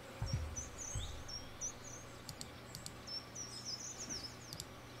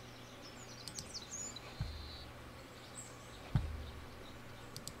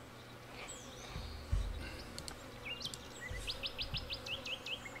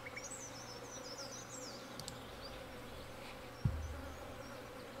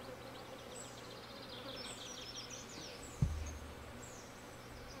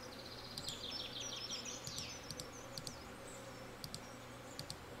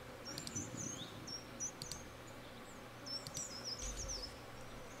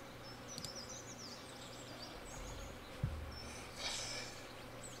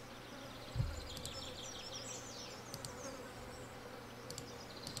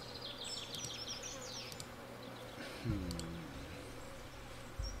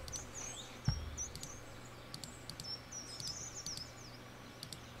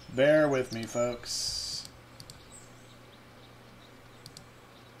 Bear with me, folks.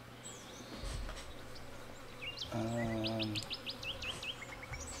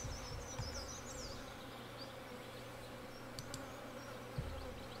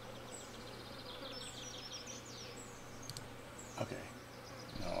 Okay.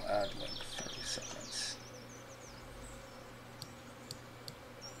 No, ad link 30 seconds.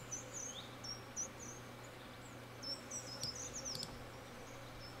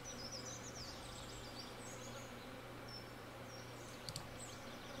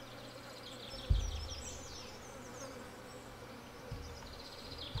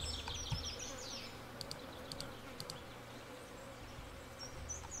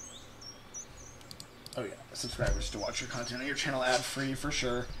 Oh yeah, subscribers to watch your content on your channel ad-free for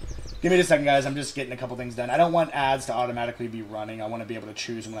sure. Give me just a second, guys. I'm just getting a couple things done. I don't want ads to automatically be running. I want to be able to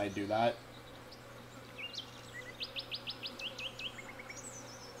choose when I do that.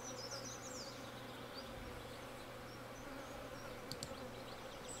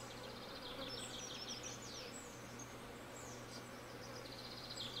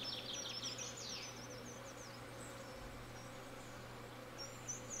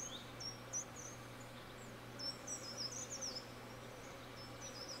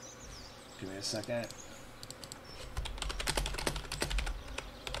 Give me a second.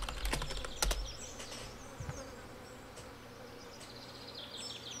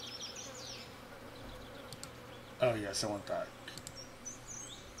 Oh, yes, I want that.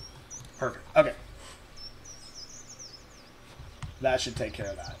 Perfect. Okay. That should take care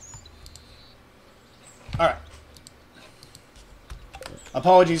of that. All right.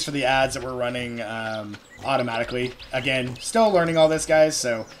 Apologies for the ads that were running automatically. Again, still learning all this, guys,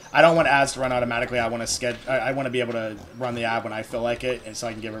 so I don't want ads to run automatically. I want to be able to run the ad when I feel like it, and so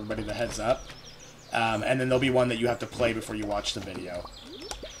I can give everybody the heads up. And then there'll be one that you have to play before you watch the video.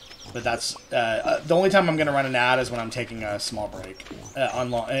 But that's the only time I'm going to run an ad is when I'm taking a small break,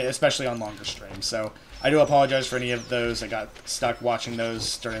 especially on longer streams. So I do apologize for any of those that got stuck watching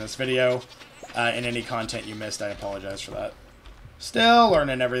those during this video. And any content you missed, I apologize for that. Still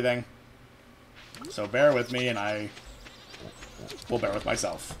learning everything. So bear with me, and I will bear with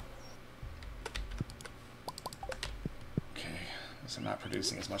myself. Okay, so I'm not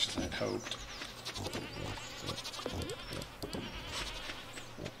producing as much as I had hoped.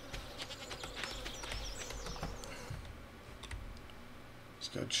 Let's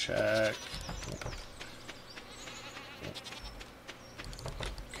go check.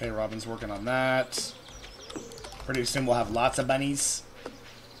 Okay, Robin's working on that. Pretty soon we'll have lots of bunnies.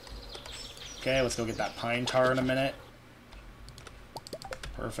 Okay, let's go get that pine tar in a minute.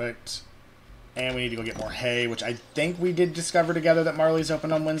 Perfect. And we need to go get more hay, which I think we did discover together that Marley's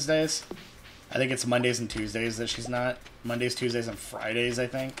open on Wednesdays. I think it's Mondays and Tuesdays that she's not. Mondays, Tuesdays, and Fridays, I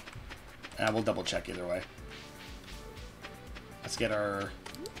think. We'll double check either way. Let's get our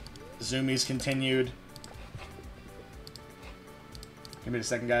zoomies continued. Give me a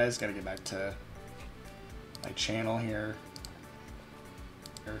second, guys. Gotta get back to my channel here.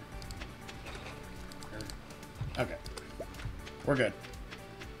 Okay. We're good.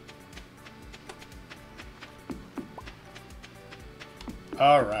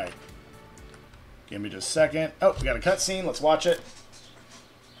 Alright. Give me just a second. Oh, we got a cutscene. Let's watch it.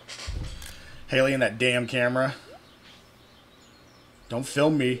 Haley in that damn camera. Don't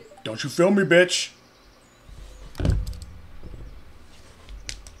film me. Don't you film me, bitch.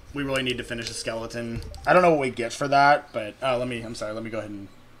 We really need to finish the skeleton. I don't know what we get for that, but I'm sorry, let me go ahead and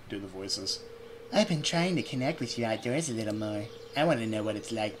do the voices. I've been trying to connect with you outdoors a little more. I want to know what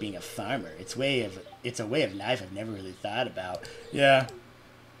it's like being a farmer. It's a way of life I've never really thought about. Yeah.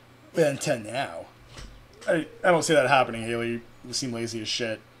 Well, until now. I don't see that happening, Haley. You seem lazy as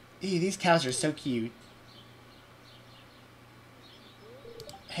shit. Ew, these cows are so cute.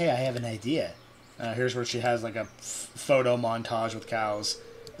 Hey, I have an idea. Here's where she has like a photo montage with cows.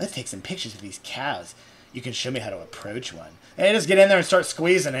 Let's take some pictures of these cows. You can show me how to approach one. Hey, just get in there and start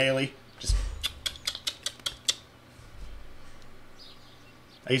squeezing, Haley. Just.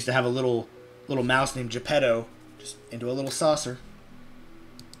 I used to have a little mouse named Geppetto, just into a little saucer.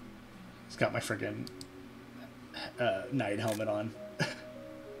 It's got my friggin' knight helmet on.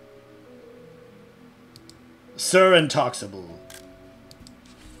 Sir Intoxable.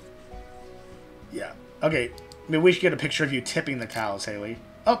 Yeah. Okay. Maybe we should get a picture of you tipping the cows, Haley.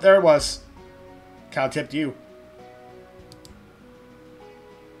 Oh, there it was. Cow tipped you.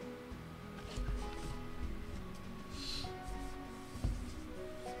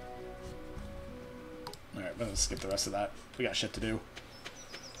 Alright, let's skip the rest of that. We got shit to do.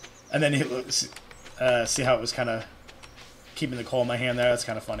 And then see how it was kind of keeping the coal in my hand there? That's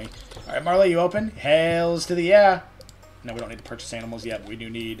kind of funny. Alright, Marley, you open? Hails to the yeah. No, we don't need to purchase animals yet, but we do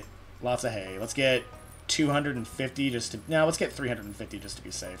need lots of hay. Let's get 250 just to... No, let's get 350 just to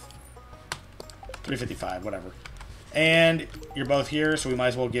be safe. 355, whatever. And you're both here, so we might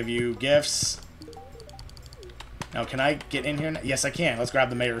as well give you gifts. Now, can I get in here? Yes, I can. Let's grab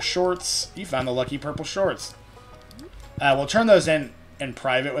the mayor's shorts. You found the lucky purple shorts. We'll turn those in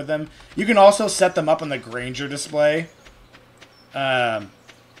private with them. You can also set them up on the Granger display. And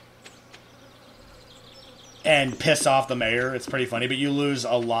piss off the mayor. It's pretty funny, but you lose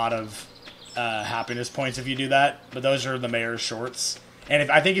a lot of happiness points if you do that. But those are the mayor's shorts.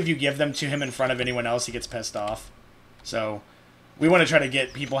 And I think if you give them to him in front of anyone else, he gets pissed off. So we want to try to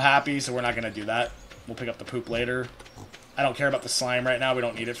get people happy, so we're not going to do that. We'll pick up the poop later. I don't care about the slime right now. We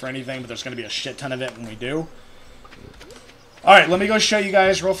don't need it for anything, but there's going to be a shit ton of it when we do. Alright, let me go show you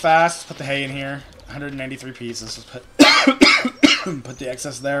guys real fast. Let's put the hay in here. 193 pieces. Let's put, put the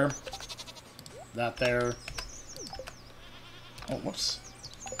excess there. That there. Oh, whoops.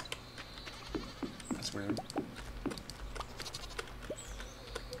 That's weird.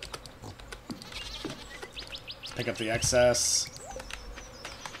 Let's pick up the excess.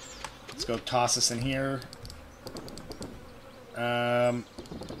 Let's go toss this in here. And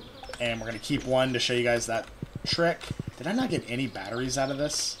we're going to keep one to show you guys that trick. Did I not get any batteries out of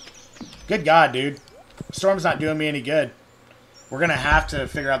this? Good God, dude. Storm's not doing me any good. We're going to have to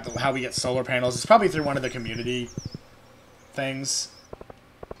figure out how we get solar panels. It's probably through one of the community things.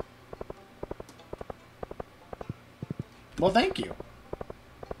 Well, thank you.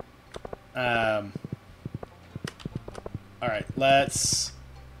 Alright, let's...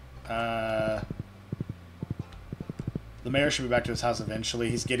 the mayor should be back to his house eventually.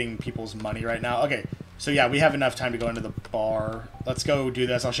 He's getting people's money right now. Okay, so yeah, we have enough time to go into the bar. Let's go do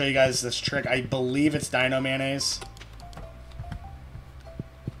this. I'll show you guys this trick. I believe it's Dino Mayonnaise.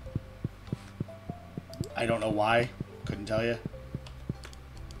 I don't know why. Couldn't tell you.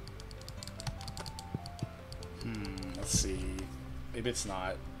 Let's see. Maybe it's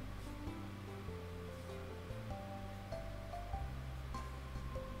not.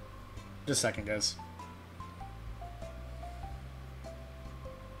 Just a second, guys.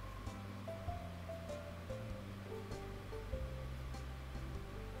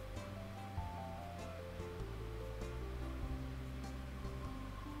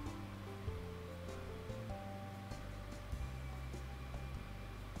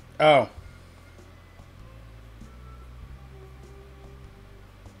 Oh.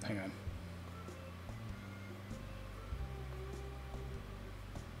 Hang on.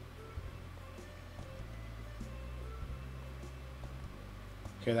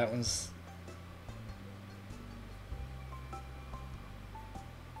 Okay, that one's...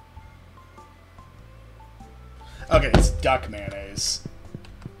 Okay, it's duck mayonnaise.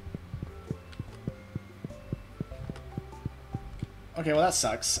 Okay, well that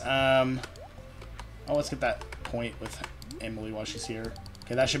sucks. Oh, let's get that point with Emily while she's here.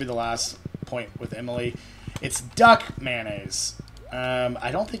 Okay, that should be the last point with Emily. It's duck mayonnaise. I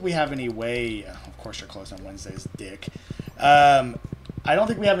don't think we have any way... Of course you're closed on Wednesdays, dick. I don't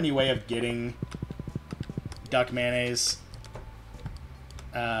think we have any way of getting duck mayonnaise.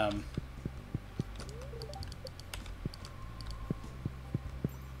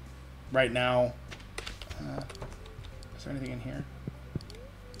 Right now. Is there anything in here?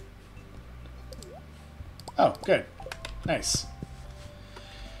 Oh, good. Nice.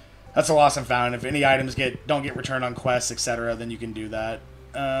 That's a lost and found. If any items don't get returned on quests, etc., then you can do that.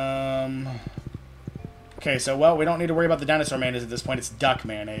 Okay, so, well, we don't need to worry about the dinosaur mayonnaise at this point. It's duck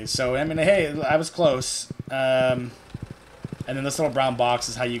mayonnaise. So, I mean, hey, I was close. And then this little brown box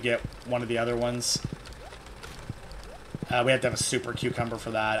is how you get one of the other ones. We have to have a super cucumber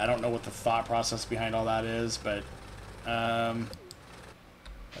for that. I don't know what the thought process behind all that is, but...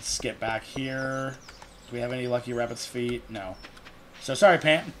 let's skip back here. Do we have any lucky rabbit's feet? No. So, sorry,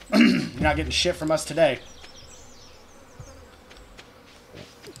 Pant. You're not getting shit from us today.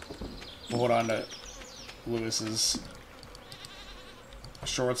 We'll hold on to Lewis's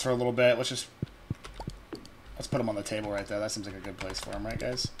shorts for a little bit. Let's put him on the table right there. That seems like a good place for him, right,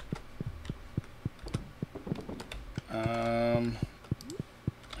 guys? Yeah,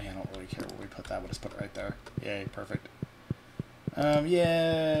 I don't really care where we put that. We'll just put it right there. Yay, perfect.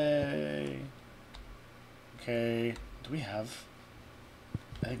 Yay. Okay. Do we have...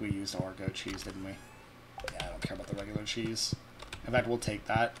 I think we used our goat cheese, didn't we? Yeah, I don't care about the regular cheese. In fact, we'll take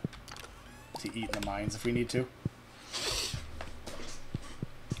that to eat in the mines if we need to.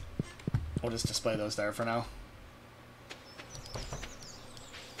 We'll just display those there for now.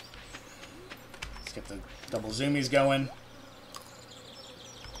 Let's get the double zoomies going.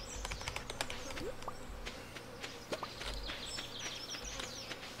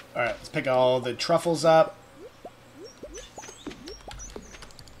 Alright, let's pick all the truffles up.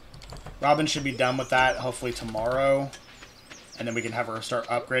 Robin should be done with that hopefully tomorrow. And then we can have her start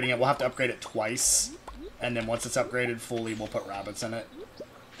upgrading it. We'll have to upgrade it twice. And then once it's upgraded fully, we'll put rabbits in it.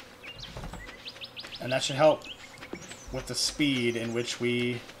 And that should help with the speed in which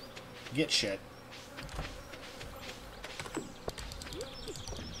we get shit.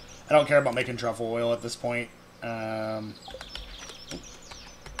 I don't care about making truffle oil at this point.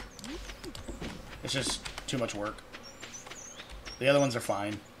 It's just too much work. The other ones are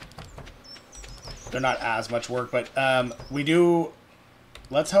fine. They're not as much work, but we do...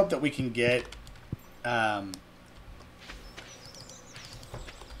 Let's hope that we can get... we're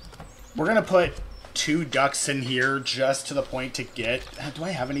going to put 2 ducks in here just to the point to get... Do I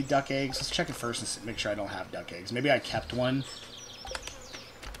have any duck eggs? Let's check it first and make sure I don't have duck eggs. Maybe I kept one.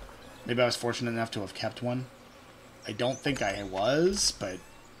 Maybe I was fortunate enough to have kept one. I don't think I was, but...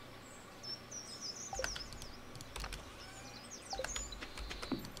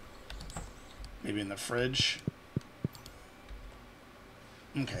 Maybe in the fridge.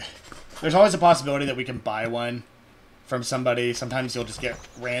 Okay. There's always a possibility that we can buy one from somebody. Sometimes you'll just get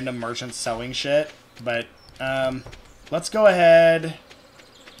random merchants selling shit. But, let's go ahead.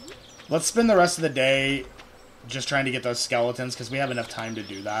 Let's spend the rest of the day just trying to get those skeletons, because we have enough time to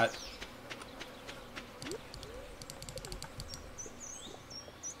do that.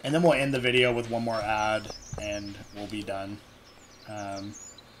 And then we'll end the video with one more ad, and we'll be done.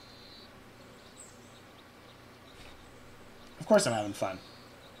 Of course I'm having fun.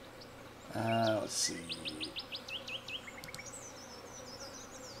 Let's see.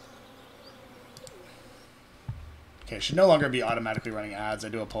 Okay, it should no longer be automatically running ads. I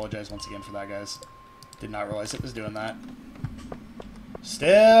do apologize once again for that, guys. Did not realize it was doing that.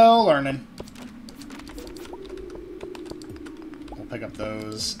 Still learning. We'll pick up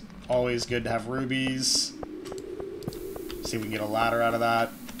those. Always good to have rubies. See if we can get a ladder out of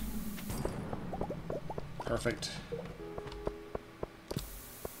that. Perfect.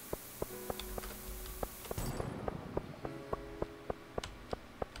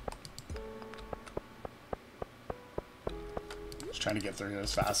 Trying to get through here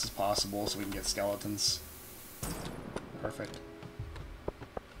as fast as possible so we can get skeletons. Perfect.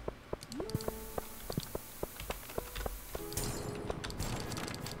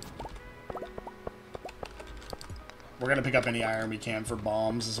 We're gonna pick up any iron we can for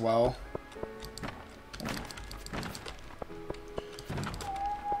bombs as well.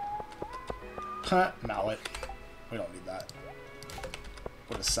 Huh, mallet. We don't need that.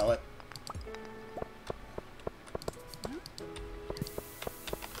 We'll just sell it.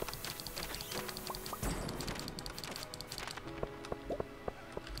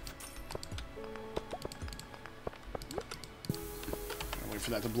 For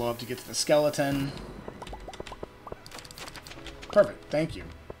that to blow up to get to the skeleton. Perfect. Thank you.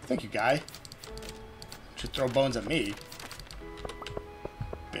 Thank you, guy. Should throw bones at me.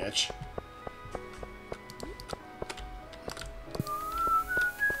 Bitch.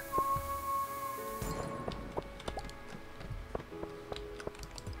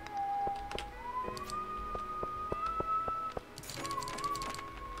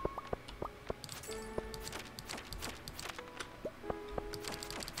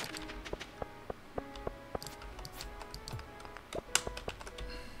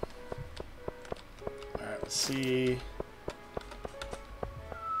 Let's see.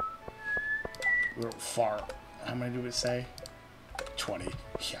 We're far. How many do we say? 20.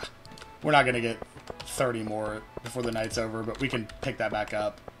 Yeah. We're not going to get 30 more before the night's over, but we can pick that back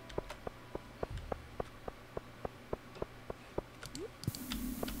up.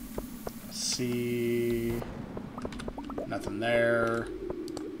 Let's see. Nothing there.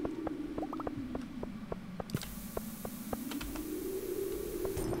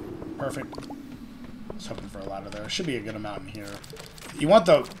 Perfect. Hoping for a ladder there. Should be a good amount in here. You want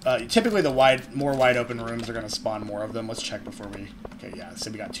the typically the more wide open rooms are going to spawn more of them. Let's check before we. Okay, yeah. So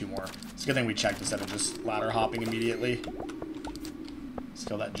we got 2 more. It's a good thing we checked instead of just ladder hopping immediately. Let's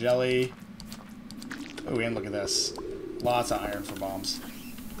kill that jelly. Oh, and look at this. Lots of iron for bombs.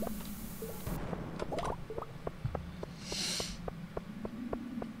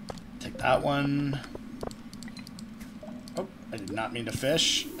 Take that one. I did not mean to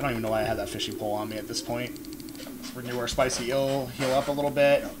fish. I don't even know why I had that fishing pole on me at this point. Let's renew our spicy eel, heal up a little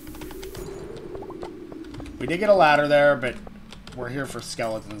bit. We did get a ladder there, but we're here for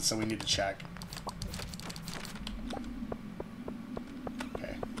skeletons, so we need to check.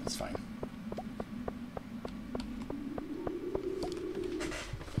 Okay, that's fine.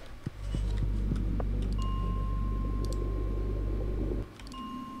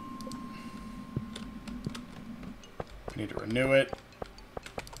 Need to renew it.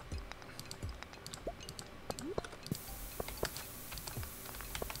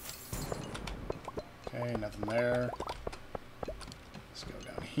 Okay, nothing there. Let's go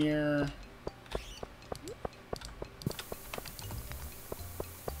down here.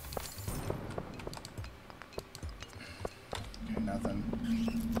 Okay, nothing.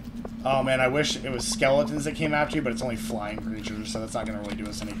 Oh man, I wish it was skeletons that came after you, but it's only flying creatures, so that's not going to really do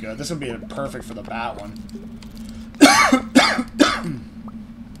us any good. This would be perfect for the bat one.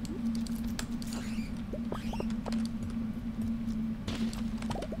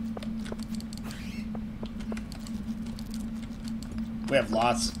 We have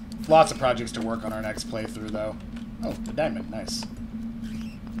lots of projects to work on our next playthrough, though. Oh, the diamond, nice.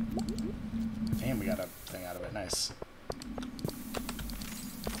 Damn, we got a thing out of it, nice.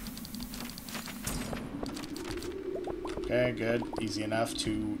 Okay, good, easy enough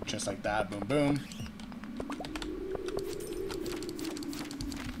to just like that, boom, boom.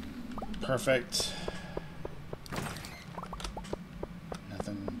 Perfect.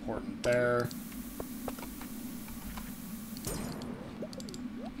 Nothing important there.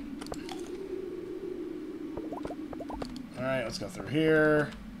 Alright, let's go through here.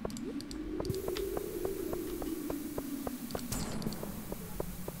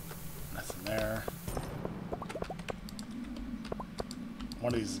 Nothing there.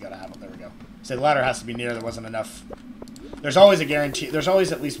 One of these has got to have it. There we go. So the ladder has to be near. There wasn't enough. There's always a guarantee. There's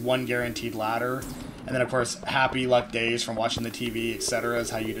always at least one guaranteed ladder. And then, of course, happy luck days from watching the TV, etc. is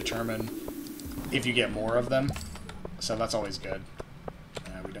how you determine if you get more of them. So that's always good.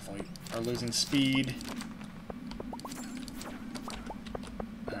 We definitely are losing speed.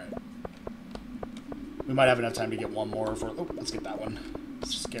 We might have enough time to get one more for... Oh, let's get that one.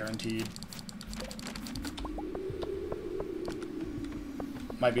 It's just guaranteed.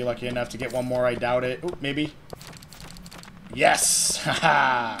 Might be lucky enough to get one more. I doubt it. Oh, maybe. Yes!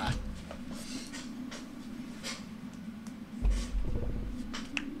 Haha!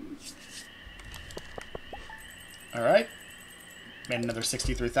 Alright. Made another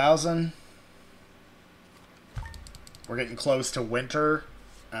 63,000. We're getting close to winter.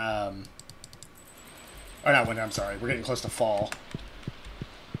 Or not winter, I'm sorry. We're getting close to fall.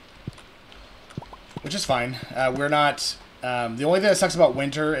 Which is fine. We're not... the only thing that sucks about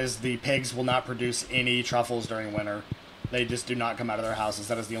winter is the pigs will not produce any truffles during winter. They just do not come out of their houses.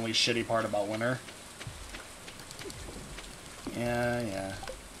 That is the only shitty part about winter. Yeah.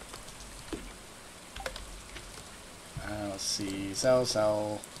 Let's see. Sell.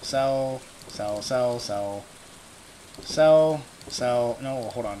 No,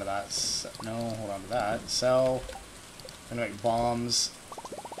 hold on to that. No, hold on to that. Sell. I'm gonna make bombs.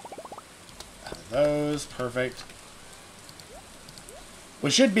 Out of those. Perfect. We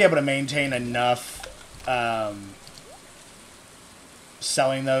should be able to maintain enough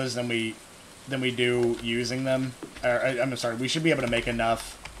selling those than we do using them. Or, I'm sorry, we should be able to make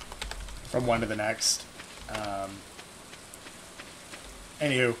enough from one to the next.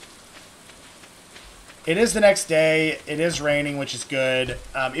 Anywho, it is the next day. It is raining, which is good.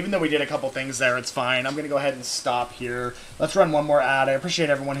 Even though we did a couple things there, it's fine. I'm going to go ahead and stop here. Let's run one more ad. I appreciate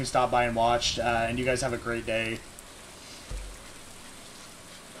everyone who stopped by and watched, and you guys have a great day.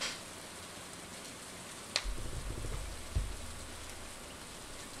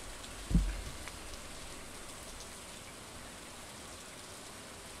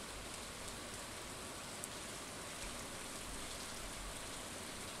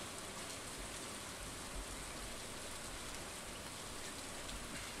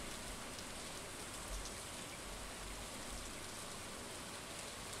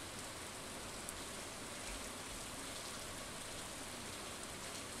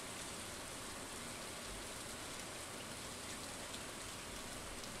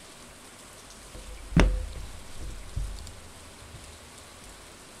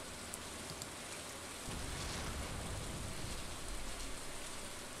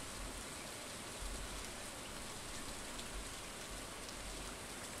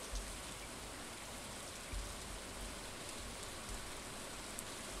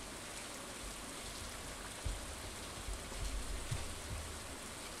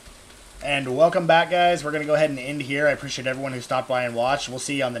 And welcome back, guys. We're going to go ahead and end here. I appreciate everyone who stopped by and watched. We'll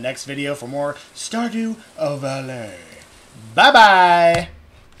see you on the next video for more Stardew Valley. Bye-bye!